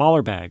of the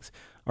smaller bags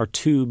are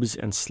tubes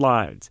and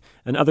slides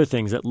and other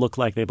things that look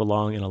like they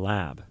belong in a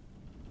lab.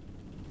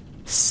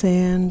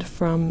 Sand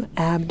from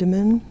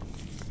abdomen.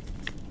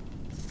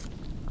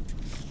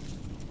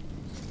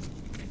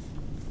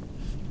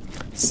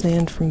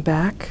 Sand from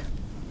back.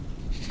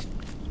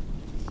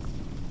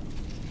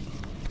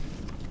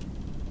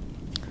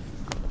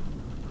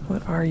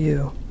 What are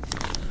you?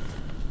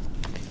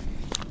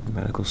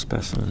 Medical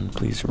specimen,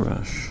 please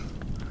rush.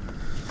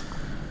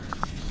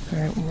 All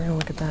right, we're going to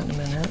look at that in a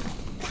minute.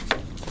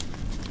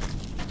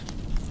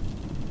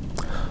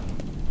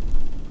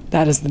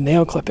 That is the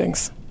nail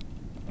clippings.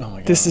 Oh my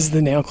God. This is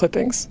the nail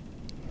clippings.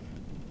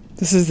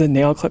 This is the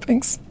nail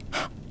clippings.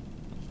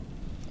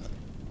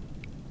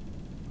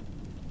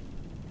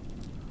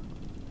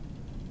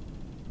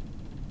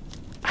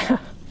 I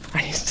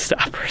need to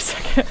stop for a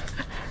second.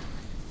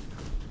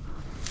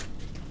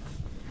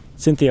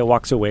 Cynthia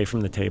walks away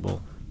from the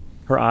table.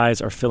 Her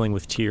eyes are filling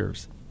with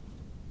tears.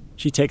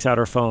 She takes out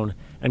her phone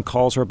and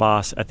calls her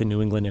boss at the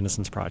New England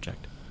Innocence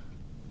Project.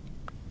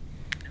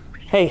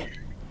 Hey,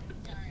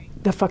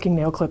 the fucking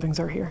nail clippings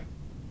are here.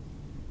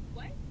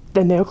 What?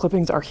 The nail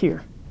clippings are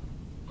here.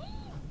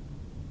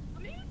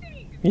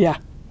 Amazing! Yeah.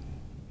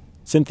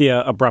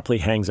 Cynthia abruptly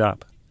hangs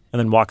up and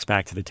then walks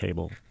back to the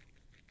table.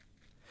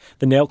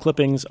 The nail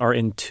clippings are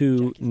in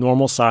 2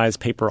 normal-size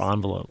paper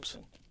envelopes.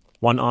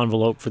 One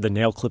envelope for the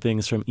nail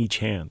clippings from each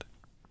hand.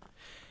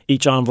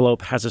 Each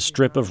envelope has a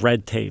strip of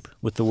red tape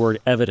with the word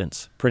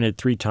evidence printed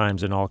 3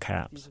 times in all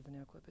caps.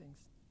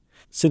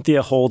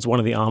 Cynthia holds one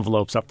of the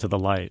envelopes up to the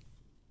light.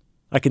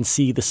 I can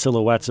see the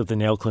silhouettes of the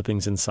nail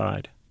clippings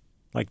inside,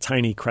 like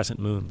tiny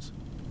crescent moons.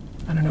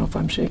 I don't know if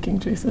I'm shaking,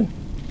 Jason.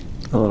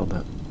 A little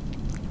bit.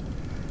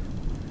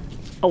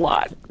 A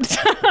lot.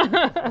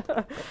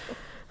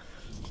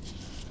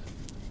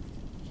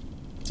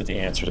 So the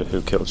answer to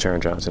who killed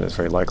Sharon Johnson is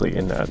very likely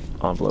in that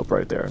envelope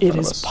right there in It front of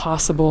is us.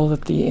 possible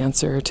that the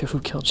answer to who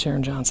killed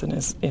Sharon Johnson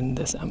is in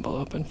this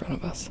envelope in front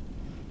of us.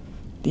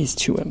 These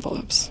 2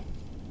 envelopes.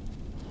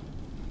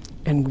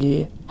 And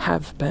we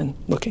have been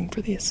looking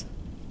for these.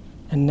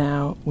 And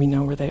now we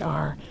know where they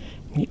are.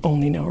 We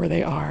only know where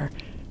they are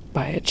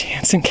by a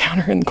chance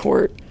encounter in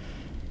court.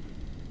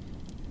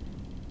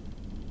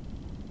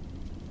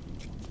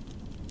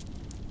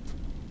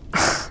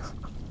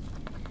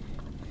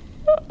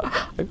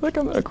 I feel like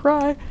I'm gonna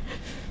cry.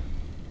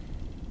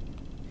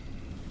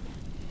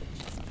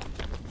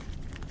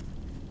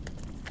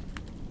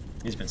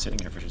 He's been sitting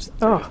here for just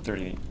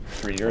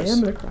 33 I years.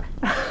 am gonna cry.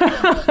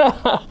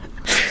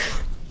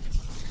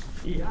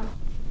 Yeah.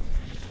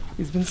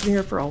 He's been sitting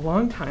here for a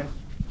long time.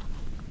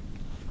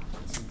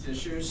 Some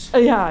tissues?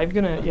 Yeah, I'm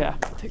gonna,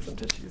 take some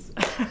tissues.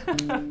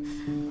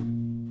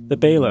 The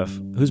bailiff,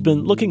 who's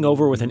been looking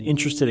over with an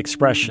interested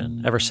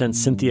expression ever since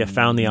Cynthia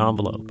found the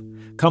envelope,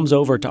 comes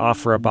over to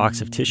offer a box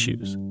of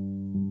tissues.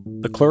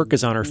 The clerk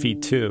is on her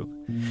feet, too.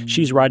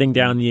 She's writing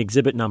down the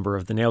exhibit number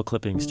of the nail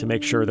clippings to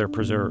make sure they're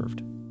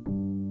preserved.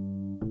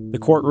 The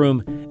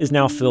courtroom is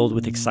now filled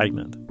with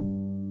excitement,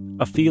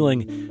 a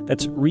feeling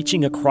that's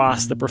reaching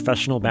across the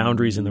professional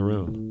boundaries in the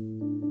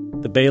room.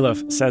 The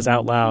bailiff says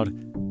out loud,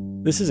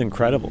 "This is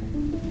incredible."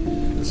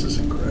 This is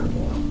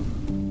incredible.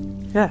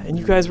 Yeah, and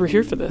you guys were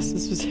here for this.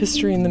 This was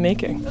history in the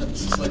making.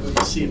 This is like what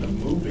you see in a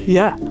movie.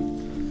 Yeah.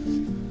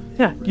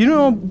 Yeah,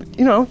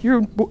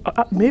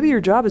 maybe your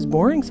job is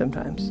boring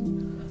sometimes.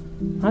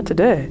 Not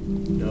today.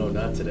 No,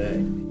 not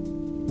today.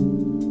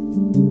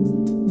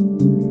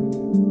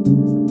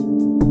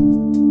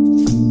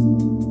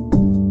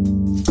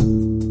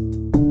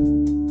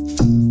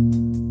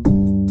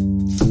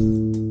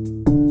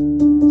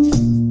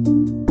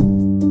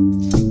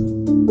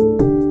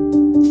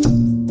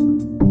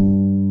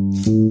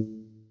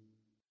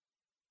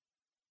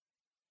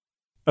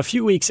 A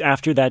few weeks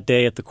after that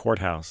day at the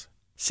courthouse,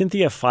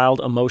 Cynthia filed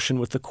a motion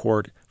with the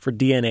court for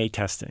DNA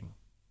testing.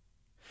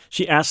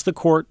 She asked the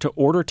court to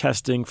order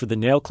testing for the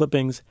nail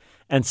clippings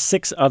and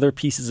 6 other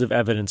pieces of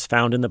evidence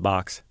found in the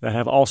box that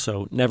have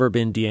also never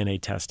been DNA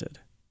tested.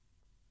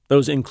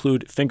 Those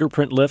include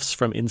fingerprint lifts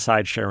from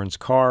inside Sharon's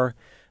car,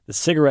 the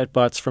cigarette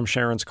butts from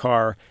Sharon's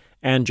car,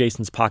 and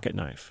Jason's pocket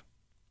knife.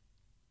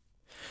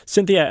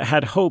 Cynthia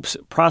had hopes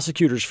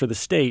prosecutors for the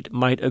state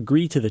might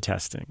agree to the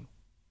testing.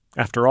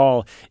 After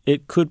all,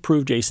 it could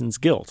prove Jason's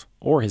guilt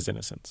or his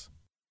innocence.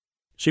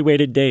 She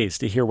waited days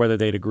to hear whether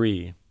they'd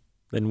agree,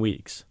 then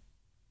weeks.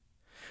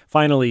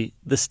 Finally,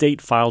 the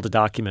state filed a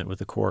document with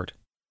the court.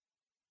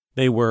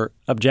 They were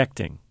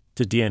objecting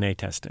to DNA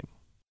testing.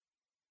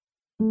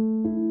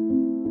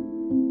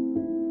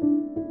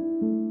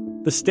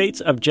 The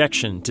state's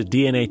objection to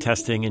DNA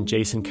testing in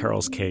Jason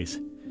Carroll's case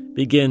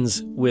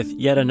begins with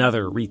yet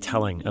another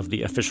retelling of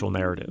the official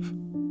narrative.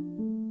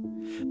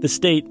 The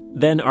state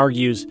then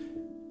argues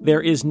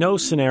there is no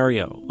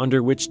scenario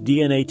under which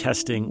DNA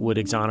testing would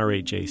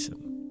exonerate Jason.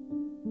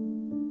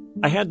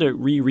 I had to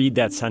reread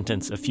that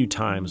sentence a few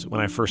times when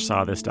I first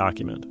saw this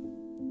document.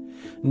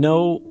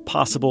 No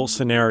possible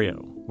scenario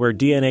where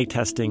DNA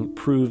testing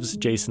proves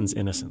Jason's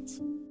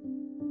innocence.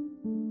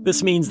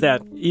 This means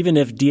that even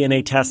if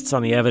DNA tests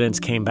on the evidence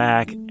came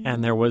back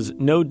and there was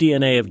no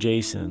DNA of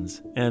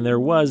Jason's, and there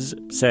was,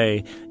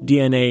 say,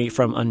 DNA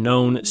from a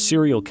known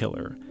serial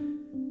killer,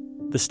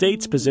 the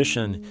state's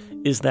position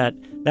is that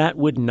that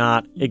would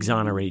not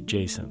exonerate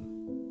Jason.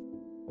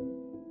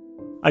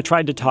 I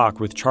tried to talk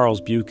with Charles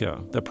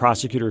Buca, the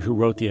prosecutor who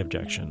wrote the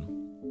objection.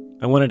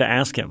 I wanted to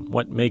ask him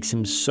what makes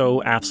him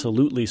so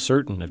absolutely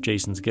certain of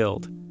Jason's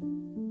guilt,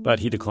 but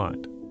he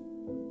declined.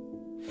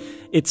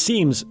 It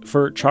seems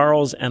for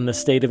Charles and the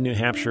state of New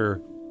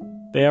Hampshire,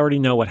 they already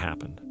know what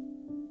happened.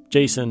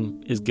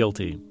 Jason is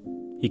guilty.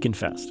 He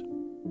confessed.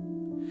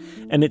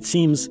 And it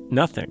seems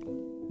nothing,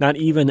 not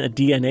even a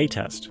DNA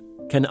test,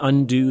 can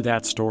undo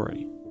that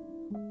story.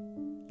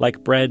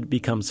 Like bread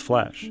becomes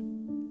flesh,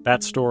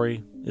 that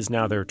story is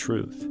now their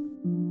truth.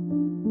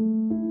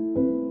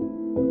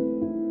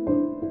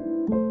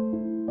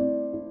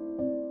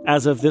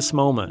 As of this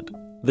moment,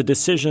 the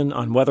decision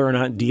on whether or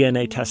not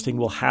DNA testing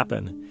will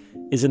happen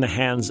is in the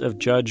hands of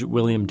Judge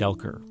William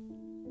Delker,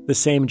 the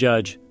same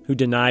judge who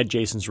denied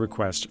Jason's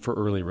request for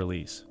early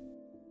release.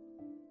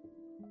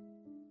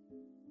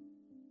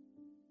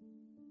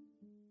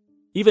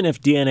 Even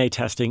if DNA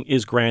testing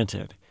is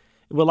granted,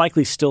 it will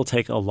likely still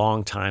take a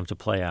long time to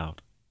play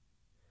out.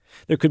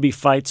 There could be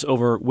fights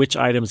over which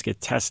items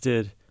get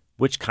tested,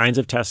 which kinds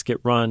of tests get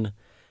run,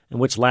 and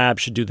which lab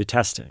should do the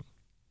testing.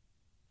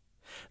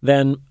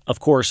 Then, of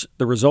course,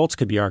 the results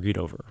could be argued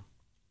over.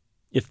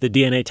 If the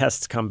DNA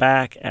tests come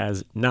back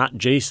as not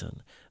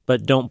Jason,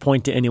 but don't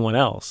point to anyone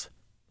else,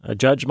 a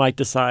judge might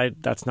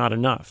decide that's not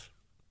enough.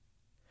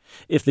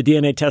 If the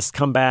DNA tests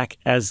come back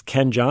as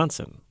Ken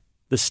Johnson,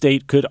 the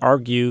state could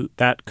argue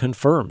that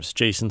confirms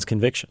Jason's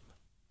conviction.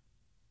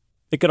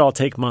 It could all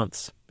take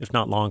months, if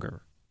not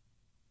longer.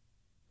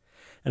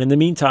 And in the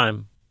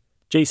meantime,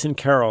 Jason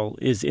Carroll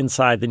is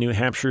inside the New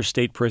Hampshire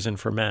State Prison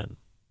for Men,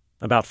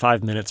 about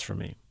 5 minutes from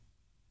me.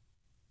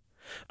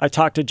 I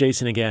talked to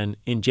Jason again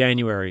in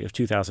January of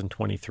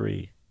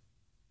 2023.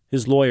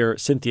 His lawyer,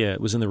 Cynthia,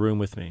 was in the room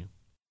with me.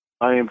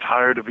 I am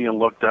tired of being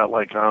looked at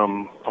like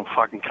I'm some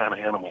fucking kind of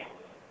animal.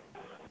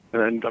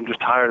 And I'm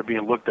just tired of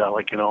being looked at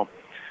like, oh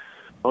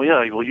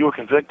yeah, well, you were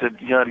convicted.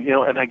 Yeah,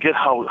 and I get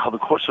how the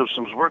court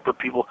systems work, but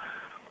people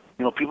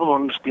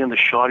don't understand the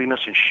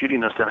shoddiness and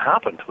shittiness that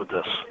happened with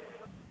this.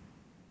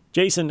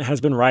 Jason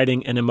has been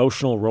riding an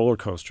emotional roller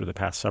coaster the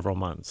past several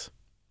months,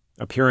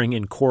 appearing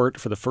in court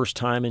for the first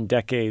time in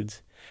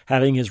decades,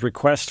 having his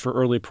request for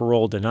early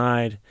parole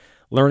denied,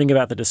 learning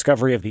about the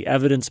discovery of the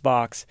evidence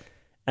box,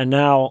 and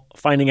now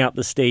finding out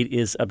the state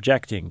is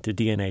objecting to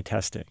DNA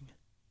testing.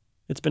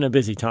 It's been a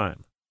busy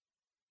time.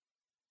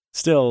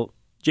 Still,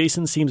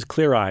 Jason seems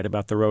clear-eyed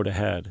about the road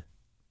ahead.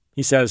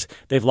 He says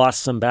they've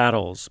lost some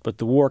battles, but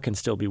the war can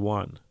still be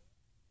won.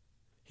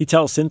 He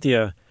tells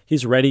Cynthia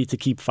he's ready to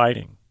keep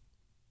fighting,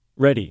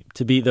 ready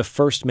to be the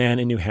first man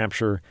in New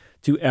Hampshire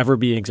to ever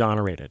be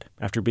exonerated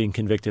after being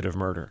convicted of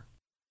murder.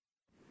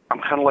 I'm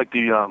kind of like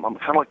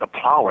the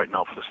plow right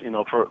now for this,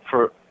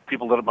 for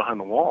people that are behind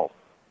the wall,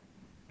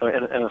 in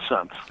a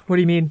sense. What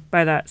do you mean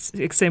by that?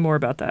 Say more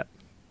about that.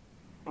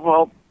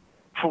 Well,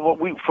 for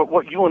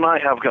what you and I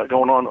have got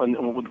going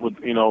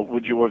on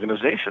with your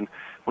organization,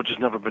 which has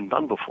never been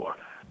done before,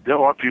 there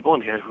are people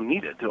in here who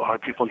need it. There are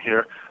people in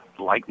here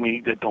like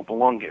me that don't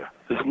belong here.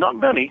 There's not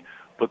many,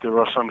 but there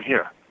are some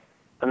here.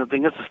 And the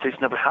thing is, the state's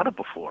never had it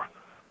before.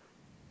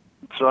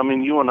 So, I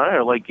mean, you and I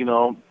are like,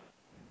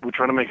 we're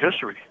trying to make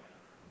history.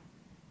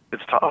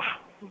 It's tough,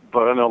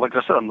 but like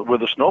I said,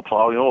 with a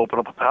snowplow, open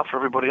up a path for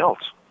everybody else.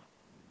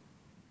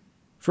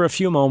 For a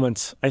few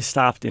moments, I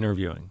stopped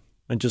interviewing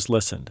and just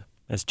listened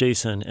as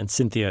Jason and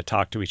Cynthia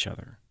talked to each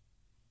other.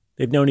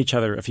 They've known each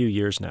other a few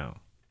years now.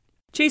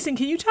 Jason,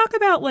 can you talk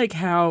about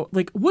how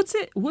what's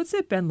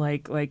it been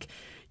like?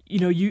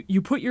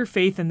 You put your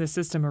faith in the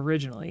system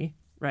originally,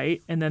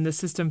 right? And then the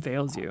system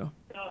fails you.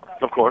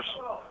 Of course.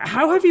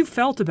 How have you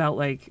felt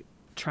about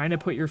trying to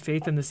put your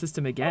faith in the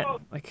system again?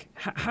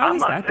 How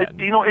has that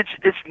been?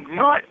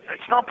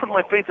 It's not putting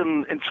my faith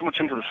in so much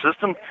into the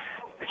system.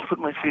 It's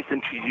putting my faith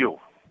into you.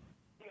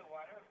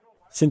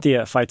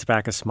 Cynthia fights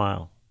back a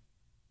smile.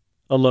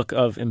 A look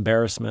of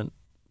embarrassment,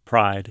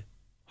 pride,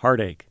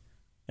 heartache,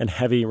 and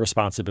heavy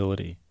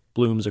responsibility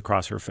blooms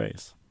across her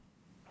face.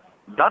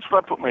 That's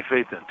what I put my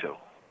faith into.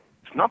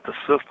 It's not the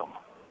system.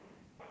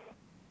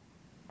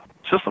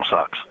 System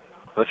sucks.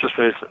 Let's just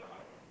face it.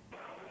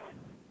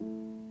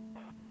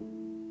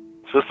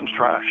 System's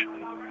trash.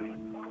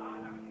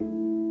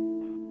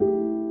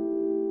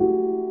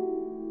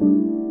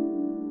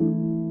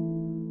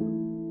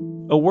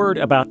 A word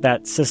about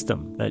that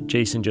system that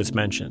Jason just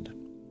mentioned.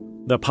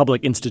 The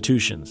public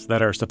institutions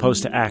that are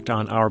supposed to act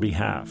on our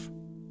behalf.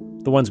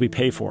 The ones we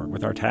pay for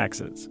with our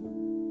taxes.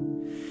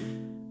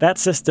 That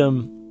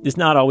system is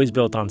not always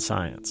built on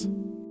science.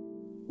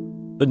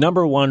 The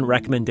number one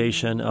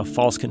recommendation of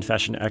false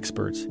confession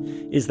experts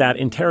is that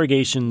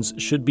interrogations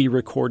should be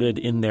recorded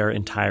in their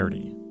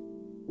entirety.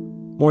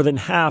 More than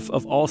half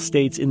of all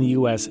states in the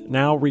U.S.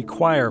 now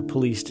require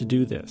police to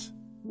do this.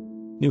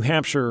 New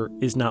Hampshire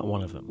is not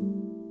one of them.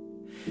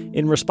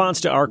 In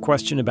response to our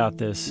question about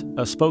this,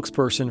 a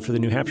spokesperson for the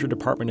New Hampshire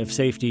Department of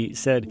Safety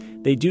said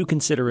they do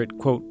consider it,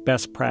 quote,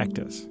 best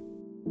practice.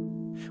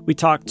 We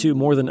talked to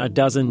more than a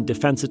dozen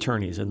defense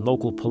attorneys and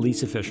local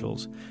police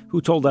officials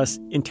who told us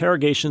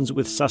interrogations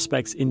with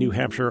suspects in New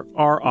Hampshire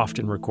are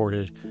often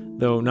recorded,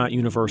 though not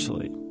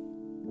universally.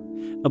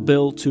 A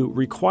bill to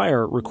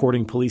require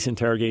recording police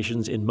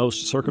interrogations in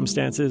most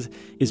circumstances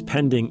is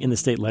pending in the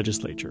state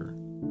legislature.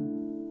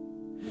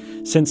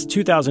 Since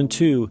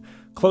 2002,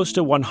 close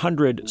to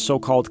 100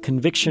 so-called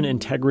conviction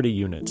integrity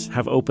units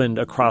have opened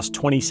across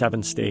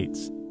 27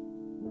 states.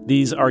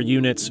 These are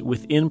units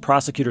within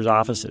prosecutors'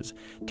 offices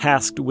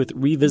tasked with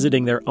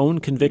revisiting their own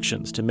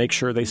convictions to make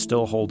sure they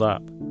still hold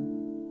up.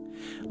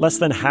 Less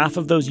than half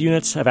of those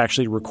units have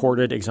actually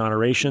recorded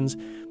exonerations,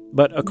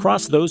 but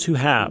across those who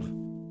have,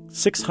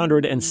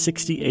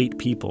 668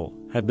 people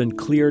have been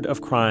cleared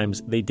of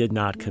crimes they did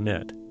not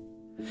commit.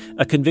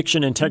 A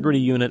conviction integrity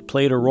unit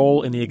played a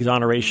role in the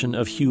exoneration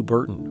of Hugh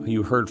Burton, who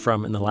you heard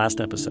from in the last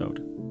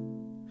episode.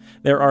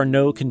 There are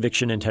no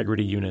conviction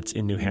integrity units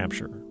in New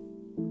Hampshire.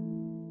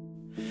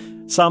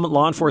 Some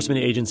law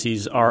enforcement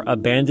agencies are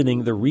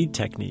abandoning the Reid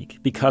technique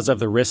because of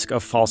the risk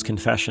of false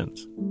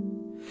confessions.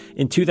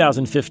 In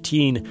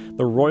 2015,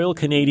 the Royal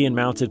Canadian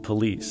Mounted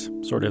Police,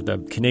 sort of the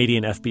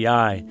Canadian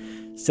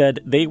FBI, said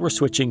they were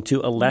switching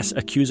to a less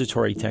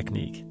accusatory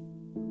technique.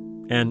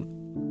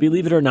 And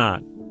believe it or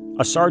not,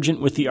 A sergeant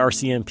with the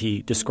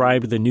RCMP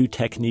described the new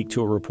technique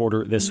to a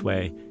reporter this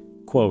way,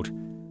 quote,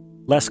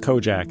 "Less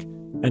Kojak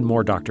and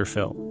more Dr.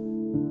 Phil."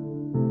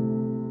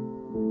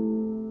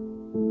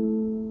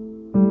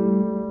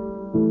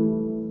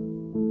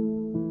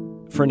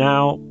 For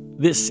now,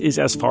 this is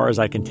as far as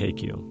I can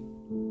take you.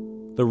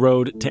 The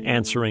road to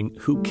answering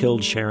who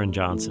killed Sharon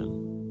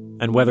Johnson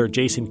and whether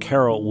Jason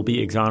Carroll will be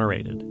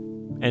exonerated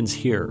ends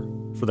here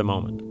for the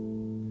moment.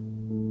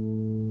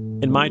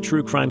 In my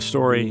true crime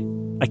story,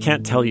 I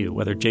can't tell you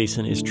whether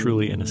Jason is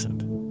truly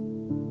innocent.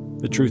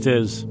 The truth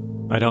is,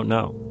 I don't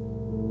know.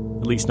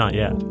 At least not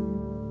yet.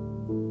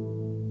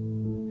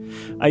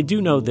 I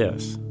do know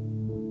this.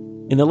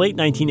 In the late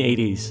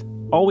 1980s,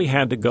 all we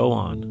had to go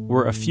on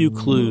were a few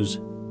clues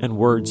and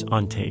words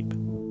on tape.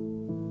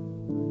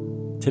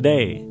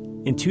 Today,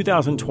 in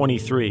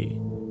 2023,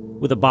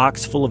 with a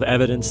box full of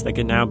evidence that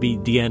can now be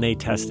DNA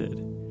tested,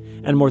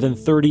 and more than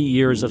 30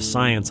 years of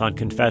science on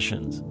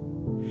confessions,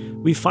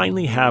 we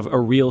finally have a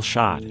real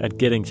shot at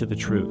getting to the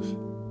truth.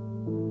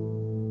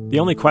 The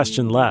only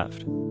question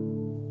left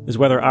is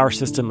whether our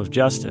system of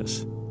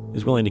justice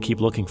is willing to keep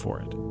looking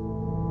for it.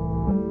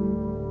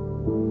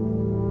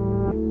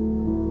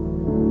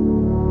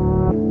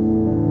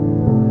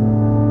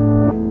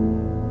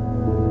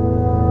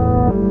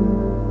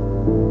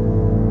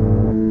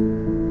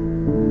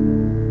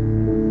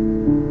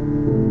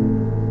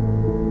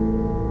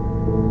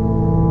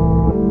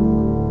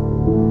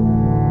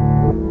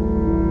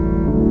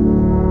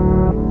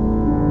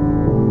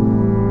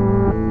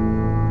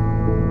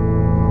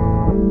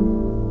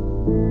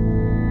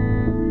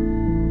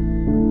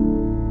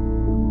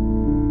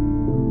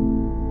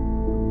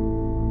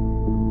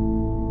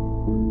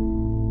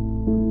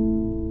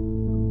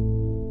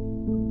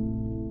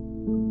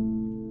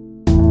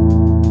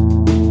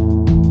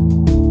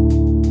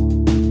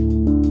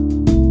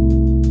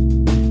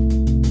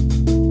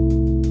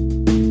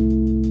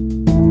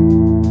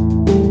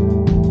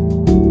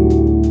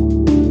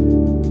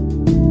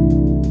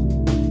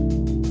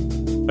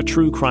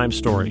 True Crime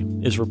Story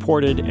is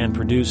reported and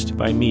produced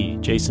by me,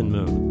 Jason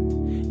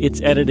Moon. It's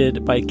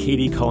edited by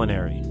Katie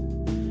Culinary.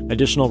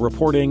 Additional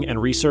reporting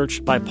and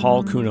research by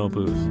Paul Kuno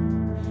Booth.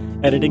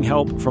 Editing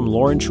help from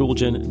Lauren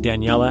Chulgin,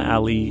 Daniela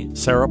Ali,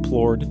 Sarah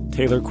Plord,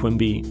 Taylor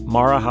Quimby,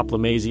 Mara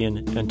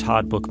Hoplamazian, and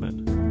Todd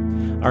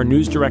Bookman. Our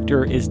news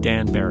director is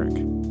Dan Barrick.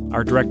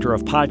 Our director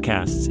of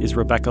podcasts is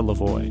Rebecca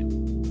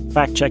Lavoie.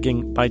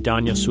 Fact-checking by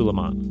Danya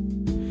Suleiman.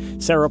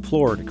 Sarah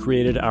Plord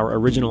created our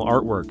original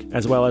artwork,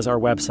 as well as our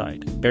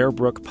website,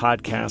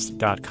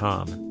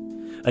 bearbrookpodcast.com.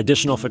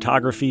 Additional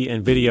photography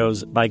and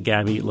videos by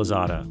Gabby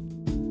Lozada.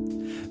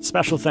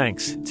 Special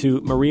thanks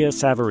to Maria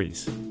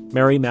Savarese,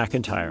 Mary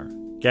McIntyre,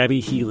 Gabby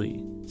Healy,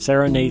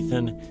 Sarah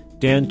Nathan,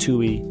 Dan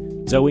Tui,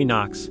 Zoe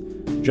Knox,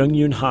 Jung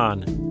Yoon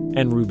Han,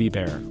 and Ruby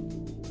Bear.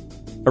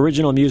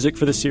 Original music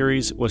for the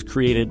series was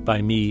created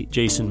by me,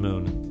 Jason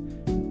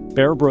Moon.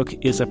 Bear Brook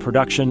is a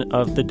production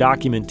of the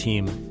Document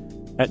Team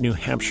at New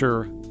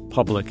Hampshire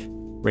Public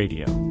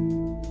Radio.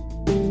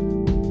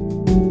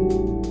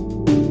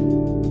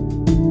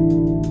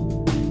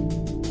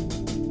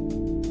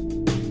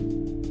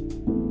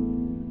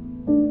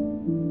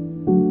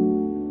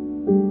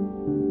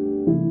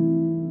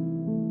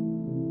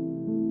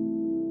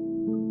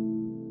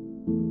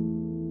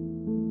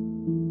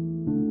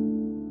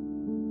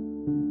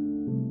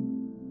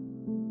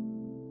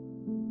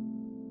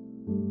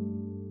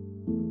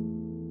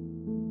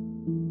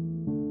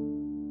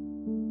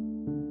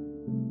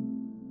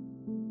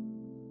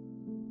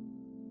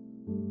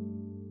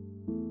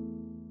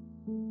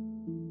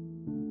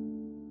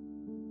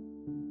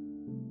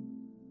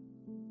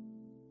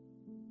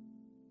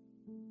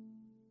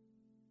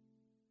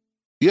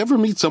 You ever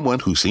meet someone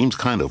who seems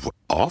kind of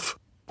off?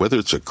 Whether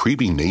it's a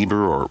creepy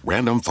neighbor or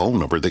random phone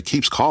number that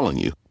keeps calling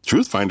you,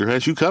 Truthfinder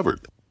has you covered.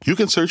 You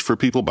can search for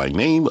people by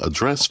name,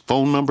 address,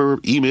 phone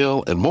number,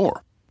 email, and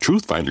more.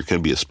 Truthfinder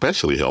can be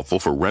especially helpful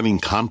for running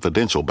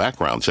confidential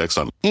background checks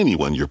on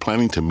anyone you're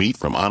planning to meet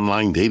from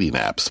online dating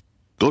apps.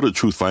 Go to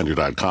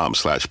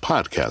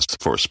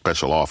truthfinder.com/podcasts for a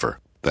special offer.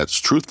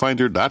 That's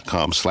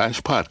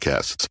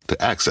truthfinder.com/podcasts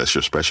to access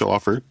your special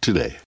offer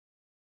today.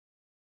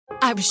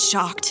 I was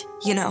shocked,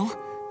 you know.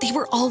 They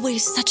were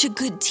always such a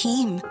good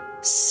team.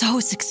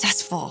 So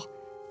successful.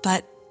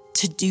 But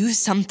to do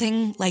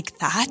something like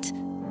that?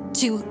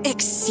 To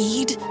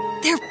exceed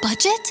their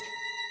budget?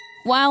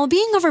 While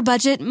being over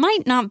budget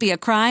might not be a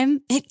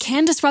crime, it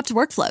can disrupt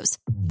workflows.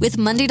 With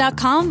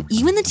Monday.com,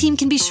 you and the team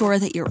can be sure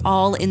that you're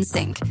all in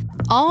sync.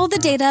 All the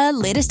data,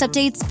 latest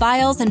updates,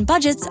 files, and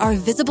budgets are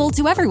visible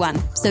to everyone,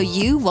 so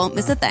you won't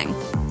miss a thing.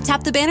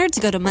 Tap the banner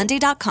to go to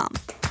Monday.com.